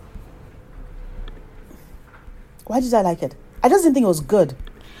 Why did I like it? I just didn't think it was good.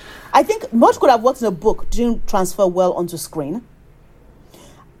 I think much could have worked in a book, didn't transfer well onto screen.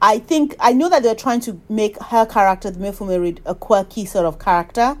 I know that they're trying to make her character, the male female lead, a quirky sort of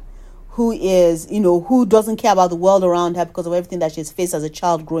character who is, who doesn't care about the world around her because of everything that she's faced as a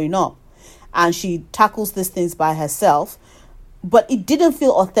child growing up. And she tackles these things by herself. But it didn't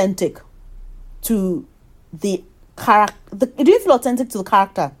feel authentic to the character. It didn't feel authentic to the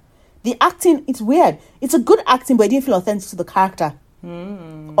character. The acting, it's weird. It's a good acting, but it didn't feel authentic to the character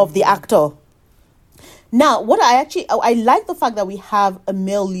of the actor. Now, I like the fact that we have a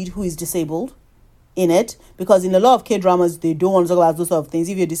male lead who is disabled in it, because in a lot of K-dramas, they don't want to talk about those sort of things.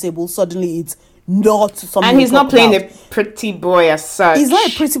 If you're disabled, suddenly it's not something. And he's not playing a pretty boy as such. He's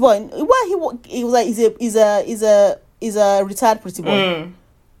not a pretty boy. Well, he was like he's a retired pretty boy.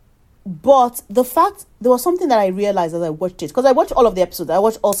 But the fact, there was something that I realized as I watched it, because I watched all of the episodes. I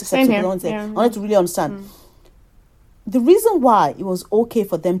watched all 6 episodes. I wanted to really understand. The reason why it was okay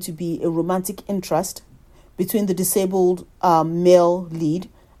for them to be a romantic interest between the disabled male lead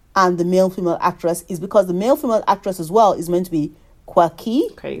and the male female actress is because the male female actress as well is meant to be quirky.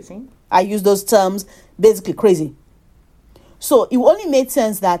 Crazy. I use those terms, basically crazy. So it only made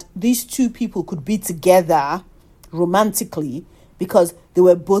sense that these two people could be together romantically because they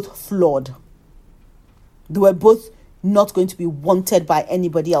were both flawed. They were both not going to be wanted by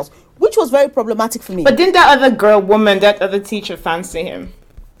anybody else, which was very problematic for me. But didn't that other teacher fancy him?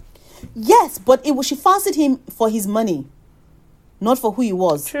 Yes, but she fancied him for his money, not for who he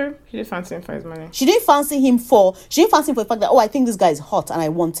was. True, she did fancy him for his money. She didn't fancy him for the fact that, I think this guy is hot and I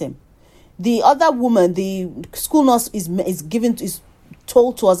want him. The other woman, the school nurse, is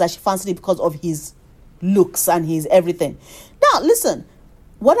told to us that she fancied him because of his looks and his everything. Now, listen,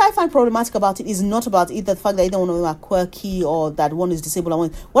 what I find problematic about it is not about either the fact that either one of them are quirky or that one is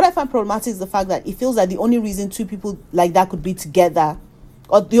disabled. What I find problematic is the fact that it feels like the only reason two people like that could be together,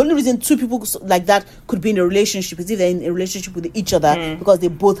 or the only reason two people like that could be in a relationship, is if they're in a relationship with each other because they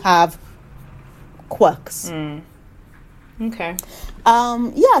both have quirks. Okay.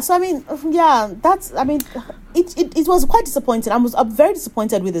 So it was quite disappointing. I'm very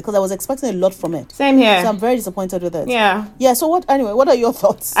disappointed with it because I was expecting a lot from it. Same here. So I'm very disappointed with it. Yeah. So what are your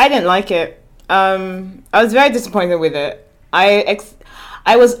thoughts? I didn't like it. I was very disappointed with it. I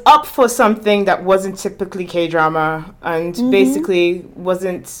was up for something that wasn't typically K-drama and basically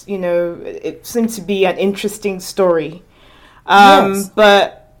wasn't, it seemed to be an interesting story. Yes.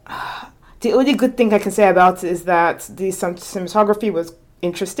 But the only good thing I can say about it is that the cinematography was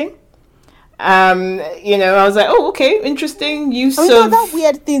interesting. I was like, oh, okay, interesting use I mean, of that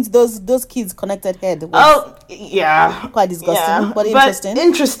weird things those kids connected head was yeah, quite disgusting, yeah, but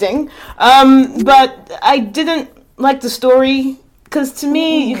interesting. But I didn't like the story. Because to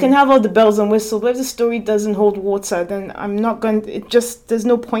me, you can have all the bells and whistles, but if the story doesn't hold water, then I'm not going to... there's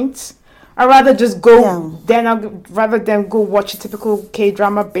no point. I'd rather just go... rather than go watch a typical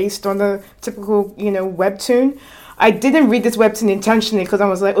K-drama based on a typical, webtoon. I didn't read this webtoon intentionally because I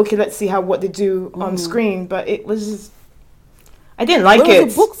was like, okay, let's see what they do on screen. But it was... I didn't like it. It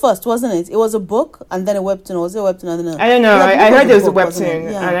was a book first, wasn't it? It was a book and then a webtoon. Or was it a webtoon? I don't know. I don't know. I heard there was a webtoon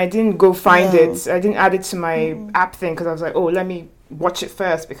and I didn't go find it. I didn't add it to my app thing because I was like, oh, let me watch it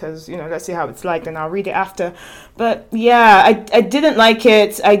first because, let's see how it's like and I'll read it after. But yeah, I didn't like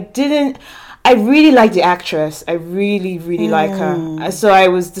it. I really like the actress. I really, really like her. So I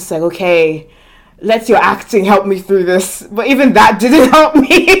was just like, okay, let your acting help me through this. But even that didn't help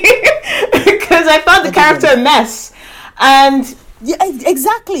me because I found the character a mess. And yeah,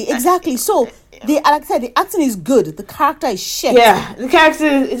 exactly. So like I said, the acting is good. The character is shit. Yeah, the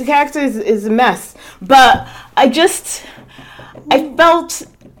character is a mess. But I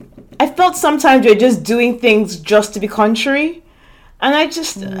felt sometimes you're just doing things just to be contrary. And I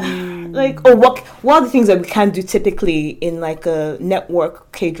just what are the things that we can't do typically in like a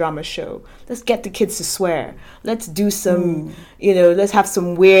network K-drama show? Let's get the kids to swear. Let's do some, let's have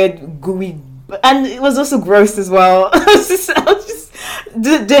some weird gooey. And it was also gross as well. I was just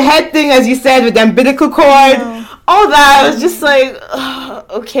the head thing, as you said, with the umbilical cord, all that. I was just like,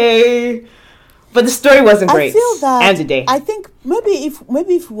 okay. But the story wasn't great. I feel that. End of the day. I think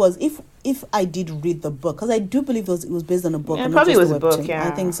if I did read the book, because I do believe it was based on a book. Yeah, it probably was a book. Yeah,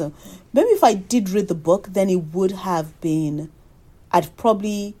 I think so. Maybe if I did read the book, then it would have been. I'd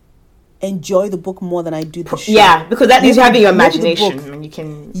probably enjoy the book more than I do the show. Yeah, because that is having your imagination, and you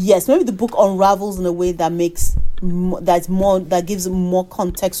can. Yes, maybe the book unravels in a way that that gives more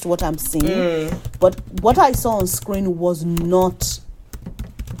context to what I'm seeing. But what I saw on screen was not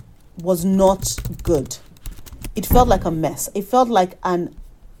good. It felt like a mess. It felt like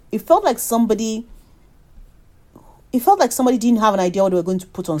somebody didn't have an idea what they were going to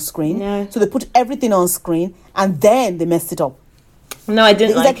put on screen. Yeah. So they put everything on screen and then they messed it up. No, I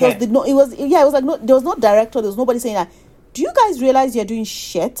didn't like it. It was like there was no director. There was nobody saying that. Do you guys realize you're doing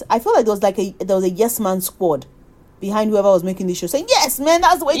shit? I feel like there was a yes man squad behind whoever was making this show saying, yes, man,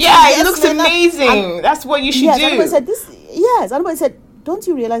 that's the way. Yeah, it looks amazing. That's what you should do. Everybody said this. Yes, everybody said, don't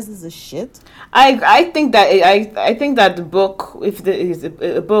you realize this is shit? I think that the book, if it is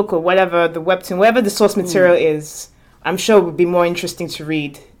a book or whatever, the webtoon, whatever the source material is, I'm sure it would be more interesting to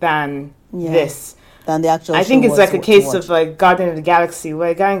read than this. Than the actual I think it's like a case of like Guardian of the Galaxy,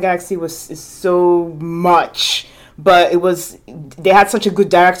 where Guardian of the Galaxy is so much, but they had such a good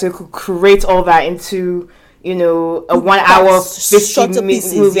director who could create all that into a 1 hour 50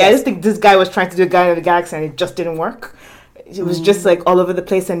 minute movie. Yes. I just think this guy was trying to do Guardian of the Galaxy and it just didn't work. It was just like all over the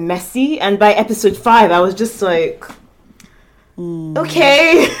place and messy. And by episode 5, I was just like,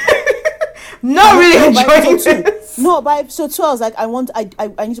 okay, not really enjoying this. No, by episode 2, I was like, I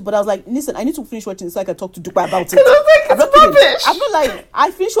need to, but I was like, listen, I need to finish watching this so I can talk to Dupa about it. I was like, it's rubbish. I'm not lying.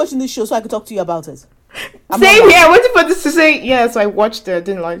 I finished watching this show so I could talk to you about it. Same here. I waited for this to say, yeah, so I watched it. I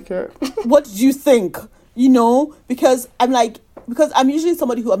didn't like it. What did you think? Because I'm usually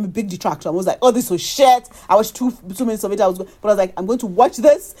somebody who I'm a big detractor. I was like, oh, this was shit. I watched 2 minutes of it. But I was like, I'm going to watch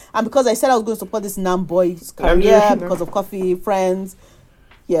this. And because I said I was going to support this Nam boy's career because of Coffee, Friends.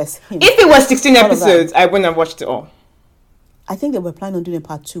 Yes. If it was 16 episodes, I wouldn't have watched it all. I think they were planning on doing a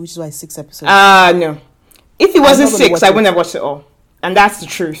part 2, which is why it's 6 episodes. No. If it wasn't 6, I wouldn't have watched it all. And that's the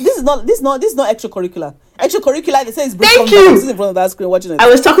truth. This is not extracurricular. Extracurricular, they say it's Thank you. in front of that screen watching it. I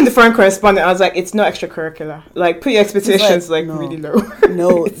was talking to foreign correspondent. I was like, it's not extracurricular. Like, put your expectations really low.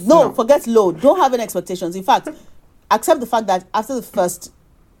 No, forget low. Don't have any expectations. In fact, accept the fact that after the first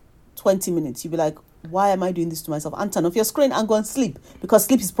 20 minutes, you'll be like, why am I doing this to myself? And turn off your screen and go and sleep. Because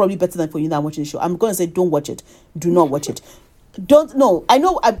sleep is probably better for you than watching the show. I'm going to say, don't watch it. Do not watch it. I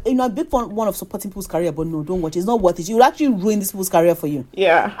know I'm a big one of supporting people's career, but no, don't watch it. It's not worth it. You will actually ruin this people's career for you.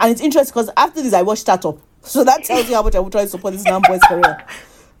 Yeah. And it's interesting because after this, I watched Startup. So that tells you how much I would try to support this young boy's career.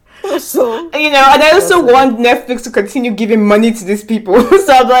 So and I also want Netflix to continue giving money to these people.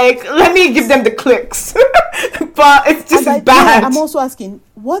 So I'm like, let me give them the clicks. But it's just bad. I'm also asking,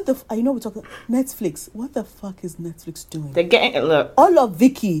 we're talking Netflix. What the fuck is Netflix doing? They're getting all of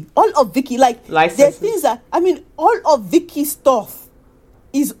Vicky, like licenses. there's things that all of Vicky's stuff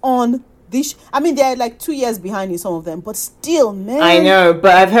is on I mean, they're like 2 years behind in some of them, but still, man. I know,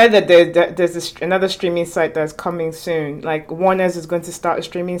 but I've heard that there's another streaming site that's coming soon. Like Warner's is going to start a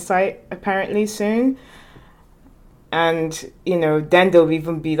streaming site apparently soon, and then there'll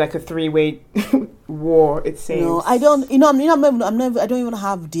even be like a 3-way war. It seems. No, I don't. I'm never. I don't even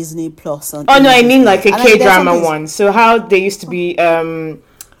have Disney Plus. Oh no, I mean like a K-drama one. So how they used to be.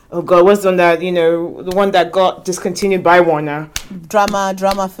 Oh God, what's the one that the one that got discontinued by Warner? Drama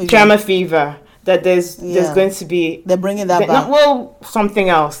Fever. Drama Fever. That there's going to be. They're bringing that back. Something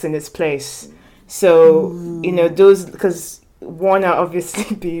else in its place. So those, because Warner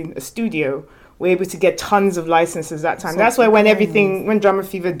obviously being a studio, were able to get tons of licenses that time. That's why when Drama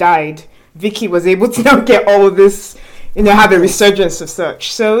Fever died, Vicky was able to now get all of this. Have a resurgence of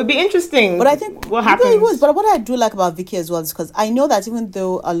such. So it'd be interesting. But I think what happens. But what I do like about Vicky as well is because I know that even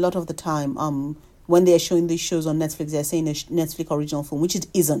though a lot of the time, when they are showing these shows on Netflix, they're saying a Netflix original film, which it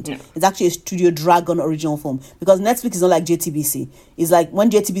isn't. Yeah. It's actually a Studio Dragon original film, because Netflix is not like JTBC. It's like when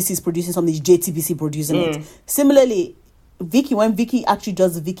JTBC is producing something, it's JTBC producing it. Similarly, when Vicky actually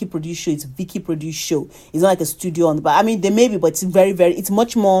does the Vicky produced show, it's Vicky produced show. It's not like a studio on the back. I mean, there may be, but it's very, very. It's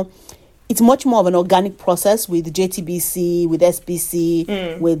much more of an organic process with JTBC, with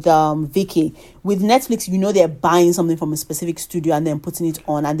SBC, with Vicky. With Netflix, they're buying something from a specific studio and then putting it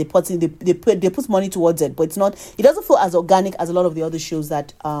on, and they put money towards it, but it's not. It doesn't feel as organic as a lot of the other shows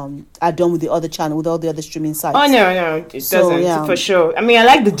that are done with the other channel, with all the other streaming sites. Oh no, it doesn't for sure. I mean, I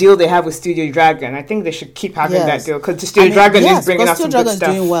like the deal they have with Studio Dragon. I think they should keep having that deal, because Studio Dragon is bringing us some good stuff. Studio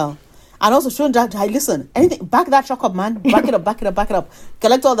Dragon is doing well. And also showing that, listen, anything, back that truck up, man. Back it up.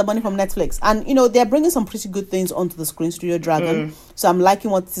 Collect all the money from Netflix. And, they're bringing some pretty good things onto the screen, Studio Dragon. So I'm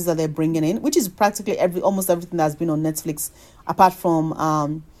liking what it is that they're bringing in, which is practically almost everything that's been on Netflix, apart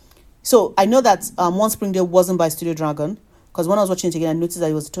from... So I know that One Spring Day wasn't by Studio Dragon, because when I was watching it again, I noticed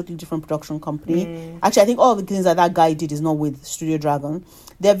that it was a totally different production company. Actually, I think all the things that guy did is not with Studio Dragon.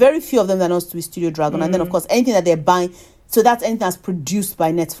 There are very few of them that are not with Studio Dragon. And then, of course, anything that they're buying... So that's anything that's produced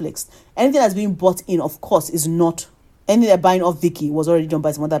by Netflix. Anything that's being bought in, of course, is not... Anything they're buying off Vicky was already done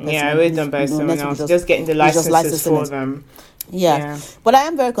by some other person. Yeah, already done by someone else. Just getting the licenses for them. Yeah. But I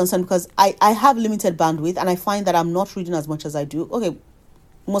am very concerned because I have limited bandwidth, and I find that I'm not reading as much as I do. Okay,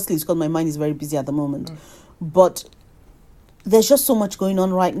 mostly it's because my mind is very busy at the moment. But there's just so much going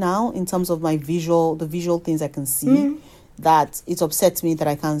on right now in terms of the visual things I can see. That it upsets me that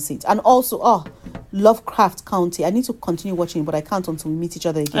I can't see it. And also, Lovecraft County. I need to continue watching, but I can't until we meet each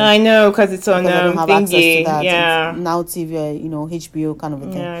other again. I know, because it's on I don't have access to that. Yeah. It's Now TV, HBO kind of a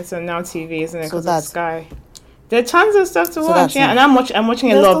thing. Yeah, it's on Now TV, isn't it? Because it's Sky. There are tons of stuff to watch. Yeah, and I'm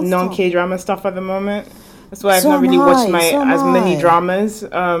watching a lot of non-K-drama stuff at the moment. That's why I've not really watched as many dramas.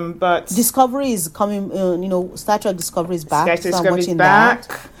 But Discovery is coming. Star Trek Discovery is back. Star Trek Discovery is back.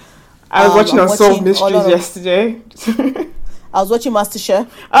 That. I was watching Unsolved Mysteries yesterday. I was watching MasterChef.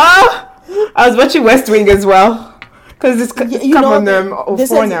 I was watching West Wing as well, because it's come on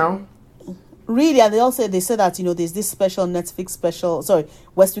 4 now. Really, and they said that there's this special Netflix special,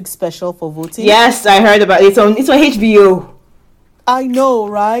 West Wing special for voting. Yes, I heard about it. It's on HBO. I know,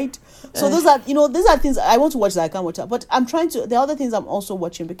 right? So those are things I want to watch that I can't watch that. But I'm trying to. There are other things I'm also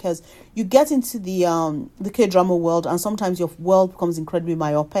watching, because you get into the K-drama world, and sometimes your world becomes incredibly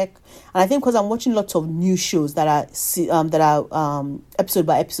myopic. And I think because I'm watching lots of new shows that are episode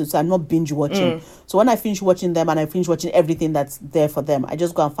by episode, so I'm not binge watching. So when I finish watching them and I finish watching everything that's there for them, I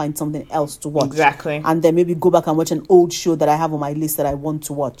just go and find something else to watch. Exactly. And then maybe go back and watch an old show that I have on my list that I want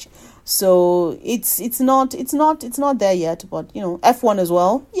to watch. So it's not there yet, but F1 as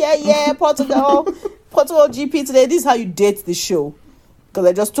well. Yeah, Portugal GP today. This is how you date the show, because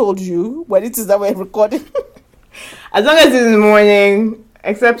I just told you when it is that we're recording. As long as it's in the morning,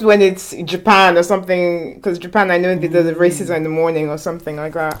 except when it's Japan or something, because Japan, I know the races are in the morning or something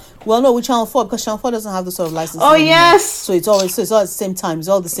like that. Well, no, with Channel 4, because Channel 4 doesn't have the sort of license. Oh, yes! So it's all at the same time. It's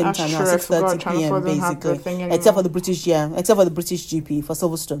all the same time now, 6:30 p.m. basically. Except for the British GP for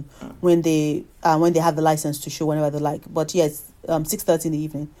Silverstone, when they have the license to show whenever they like. But yes, 6:30 in the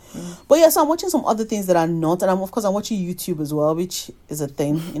evening. But yes, I'm watching some other things that are not, and I'm watching YouTube as well, which is a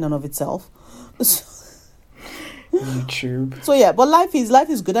thing in and of itself. YouTube. So yeah, but life is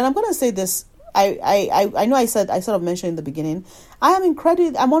good, and I'm gonna say this. I know I sort of mentioned in the beginning. I want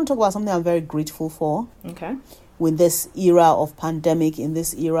to talk about something I'm very grateful for. Okay. With this era of pandemic, in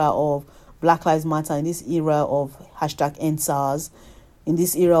this era of Black Lives Matter, in this era of #EndSARS, in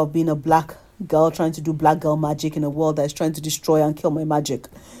this era of being a black girl trying to do black girl magic in a world that is trying to destroy and kill my magic.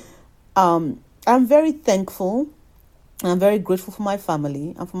 I'm very thankful, and I'm very grateful for my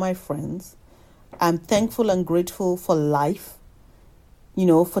family and for my friends. I'm thankful and grateful for life. I'm thankful and grateful for my family and for my friends. I'm very thankful and grateful for my family and for my friends. I'm thankful and grateful for life. I'm thankful and grateful for my family and for my friends. I'm thankful and grateful for life. I'm thankful and grateful for life. I'm thankful and grateful for my family and for my friends.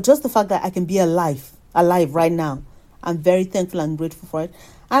 for just the fact that I can be alive right now. I'm very thankful and grateful for it.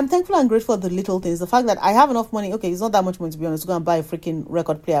 I'm thankful and grateful for the little things. The fact that I have enough money. Okay, it's not that much money, to be honest, to go and buy a freaking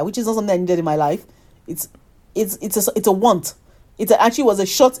record player, which is not something I needed in my life. It's a want. It actually was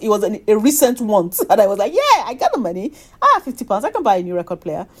it was a recent want. And I was like, yeah, I got the money. £50, I can buy a new record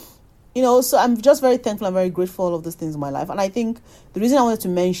player. So I'm just very thankful and very grateful for all of those things in my life. And I think the reason I wanted to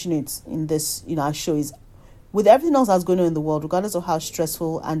mention it in this, our show is, with everything else that's going on in the world, regardless of how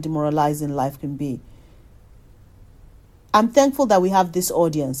stressful and demoralizing life can be, I'm thankful that we have this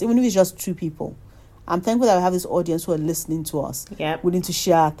audience, even if it's just 2 people. I'm thankful that we have this audience who are listening to us, willing to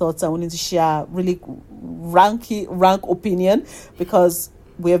share our thoughts and willing to share really rank opinion, because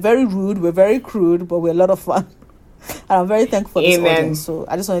we're very rude, we're very crude, but we're a lot of fun. And I'm very thankful for this audience. So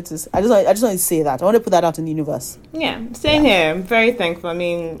I just wanted to say that. I want to put that out in the universe. Yeah, same here. I'm very thankful. I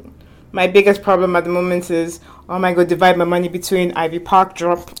mean, my biggest problem at the moment is, am I going to divide my money between Ivy Park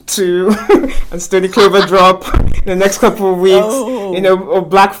drop and Stony Clover drop in the next couple of weeks? Or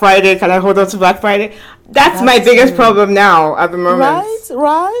Black Friday. Can I hold on to Black Friday? That's my biggest problem now at the moment.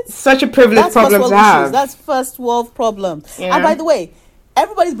 Right. Such a privileged problem to have. That's first world problem. Yeah. And by the way,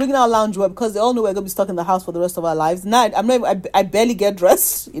 everybody's bringing out loungewear because they all know we're going to be stuck in the house for the rest of our lives. Now, I barely get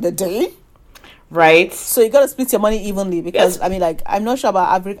dressed in a day. Right. So you got to split your money evenly, because I'm not sure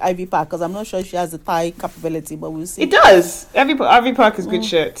about Ivy Park, because I'm not sure if she has the thigh capability, but we'll see. It does. Ivy Park is good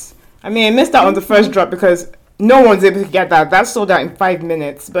shit. I mean, I missed out on the first drop because no one's able to get that. That sold out in 5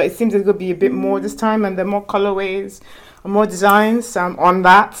 minutes, but it seems it's going to be a bit more this time, and there are more colorways and more designs on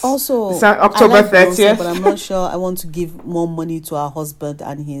that. Also, October 30th. But I'm not sure I want to give more money to our husband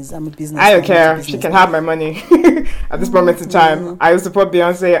and I'm a business. I don't care. She can have my money at this moment in time. I support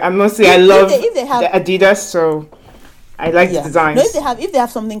Beyonce. I'm not saying I love the Adidas, so I like the designs. No, if they have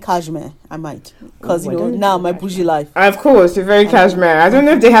something cashmere, I might, because now my bougie life. Of course, you're very cashmere. I don't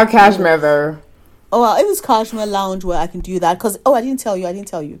know if they have cashmere though. Oh, well, if it's cashmere lounge where I can do that, because I didn't tell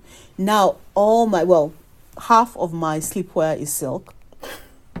you. Now half of my sleepwear is silk.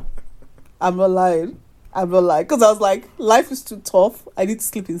 I'm not lying, because I was like, life is too tough. I need to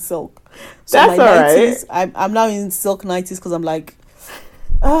sleep in silk. So that's all right. I'm now in silk 90s because I'm like,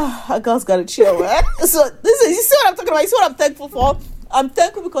 a girl's gotta chill. So you see what I'm talking about? You see what I'm thankful for? I'm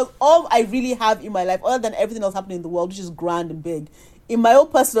thankful because all I really have in my life, other than everything else happening in the world, which is grand and big, in my own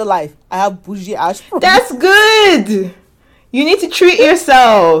personal life, I have bougie ash. That's good. You need to treat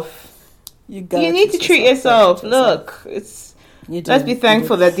yourself. You need to treat yourself. Look, let's be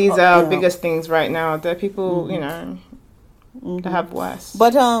thankful that these are our biggest things right now. There are people, that have worse.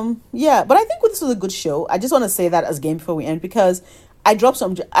 But but I think this was a good show. I just want to say that as game before we end, because I dropped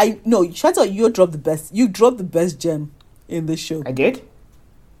some. You dropped the best. You dropped the best gem in this show. I did.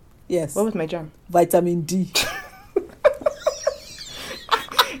 Yes. What was my gem? Vitamin D.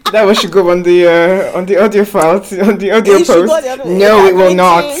 That one should go on the audio file, on the audio post. No, it will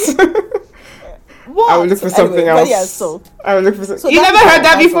not. What? I will look for something else. Yeah, I will look for something. So you never heard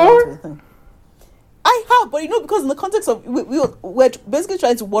that before? I have, but because in the context of we're basically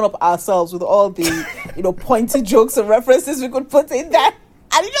trying to one up ourselves with all the pointy jokes and references we could put in there,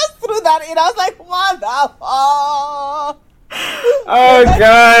 and he just threw that in. I was like, what the fuck? Oh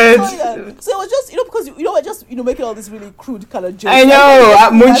God! So it was just because we're just making all this really crude kind of jokes. I know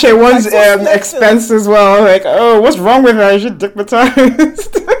at Munche one's expense as well. Like, oh, what's wrong with her? She's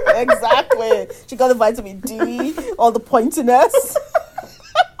stigmatized. Exactly. She got the vitamin D, all the pointiness.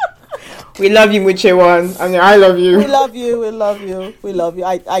 We love you, Munche one. I mean, I love you. We love you.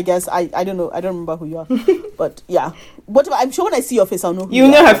 I guess I don't know. I don't remember who you are, but yeah. Whatever. I'm sure when I see your face, I'll know who you are.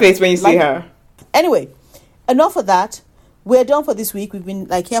 You know her face when you see her. Anyway, enough of that. We're done for this week. We've been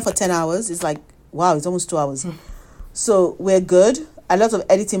here for 10 hours. It's like, wow, it's almost 2 hours. So we're good. A lot of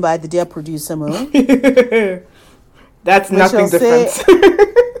editing by the dear producer, Mo. That's nothing different.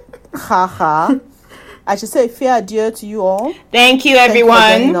 Haha. I should say fair adieu to you all. Thank you, everyone.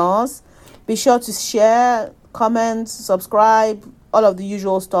 Thank you for joining us. Be sure to share, comment, subscribe, all of the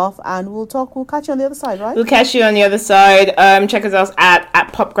usual stuff, and we'll catch you on the other side, right? We'll catch you on the other side. Check us out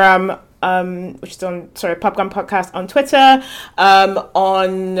at Popgram. Which is on Popgram Podcast on Twitter.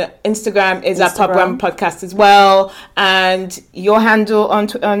 On Instagram is at Popgram Podcast as well. And your handle on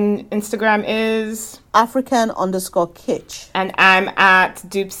Instagram is African_Kitsch. And I'm at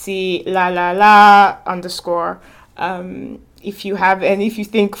Doopsy la _ if you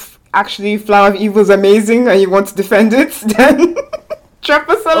think actually Flower of Evil is amazing and you want to defend it, then drop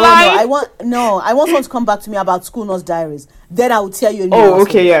us a line. I want someone to come back to me about School Nurse Diaries. Then I will tell you.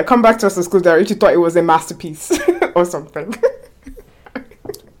 Okay, yeah. Come back to us on School Diaries if you thought it was a masterpiece or something.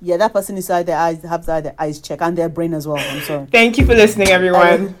 Yeah, that person inside their eyes have to have their eyes checked and their brain as well. I'm sorry. Thank you for listening,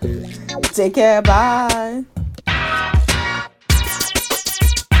 everyone. Take care. Bye.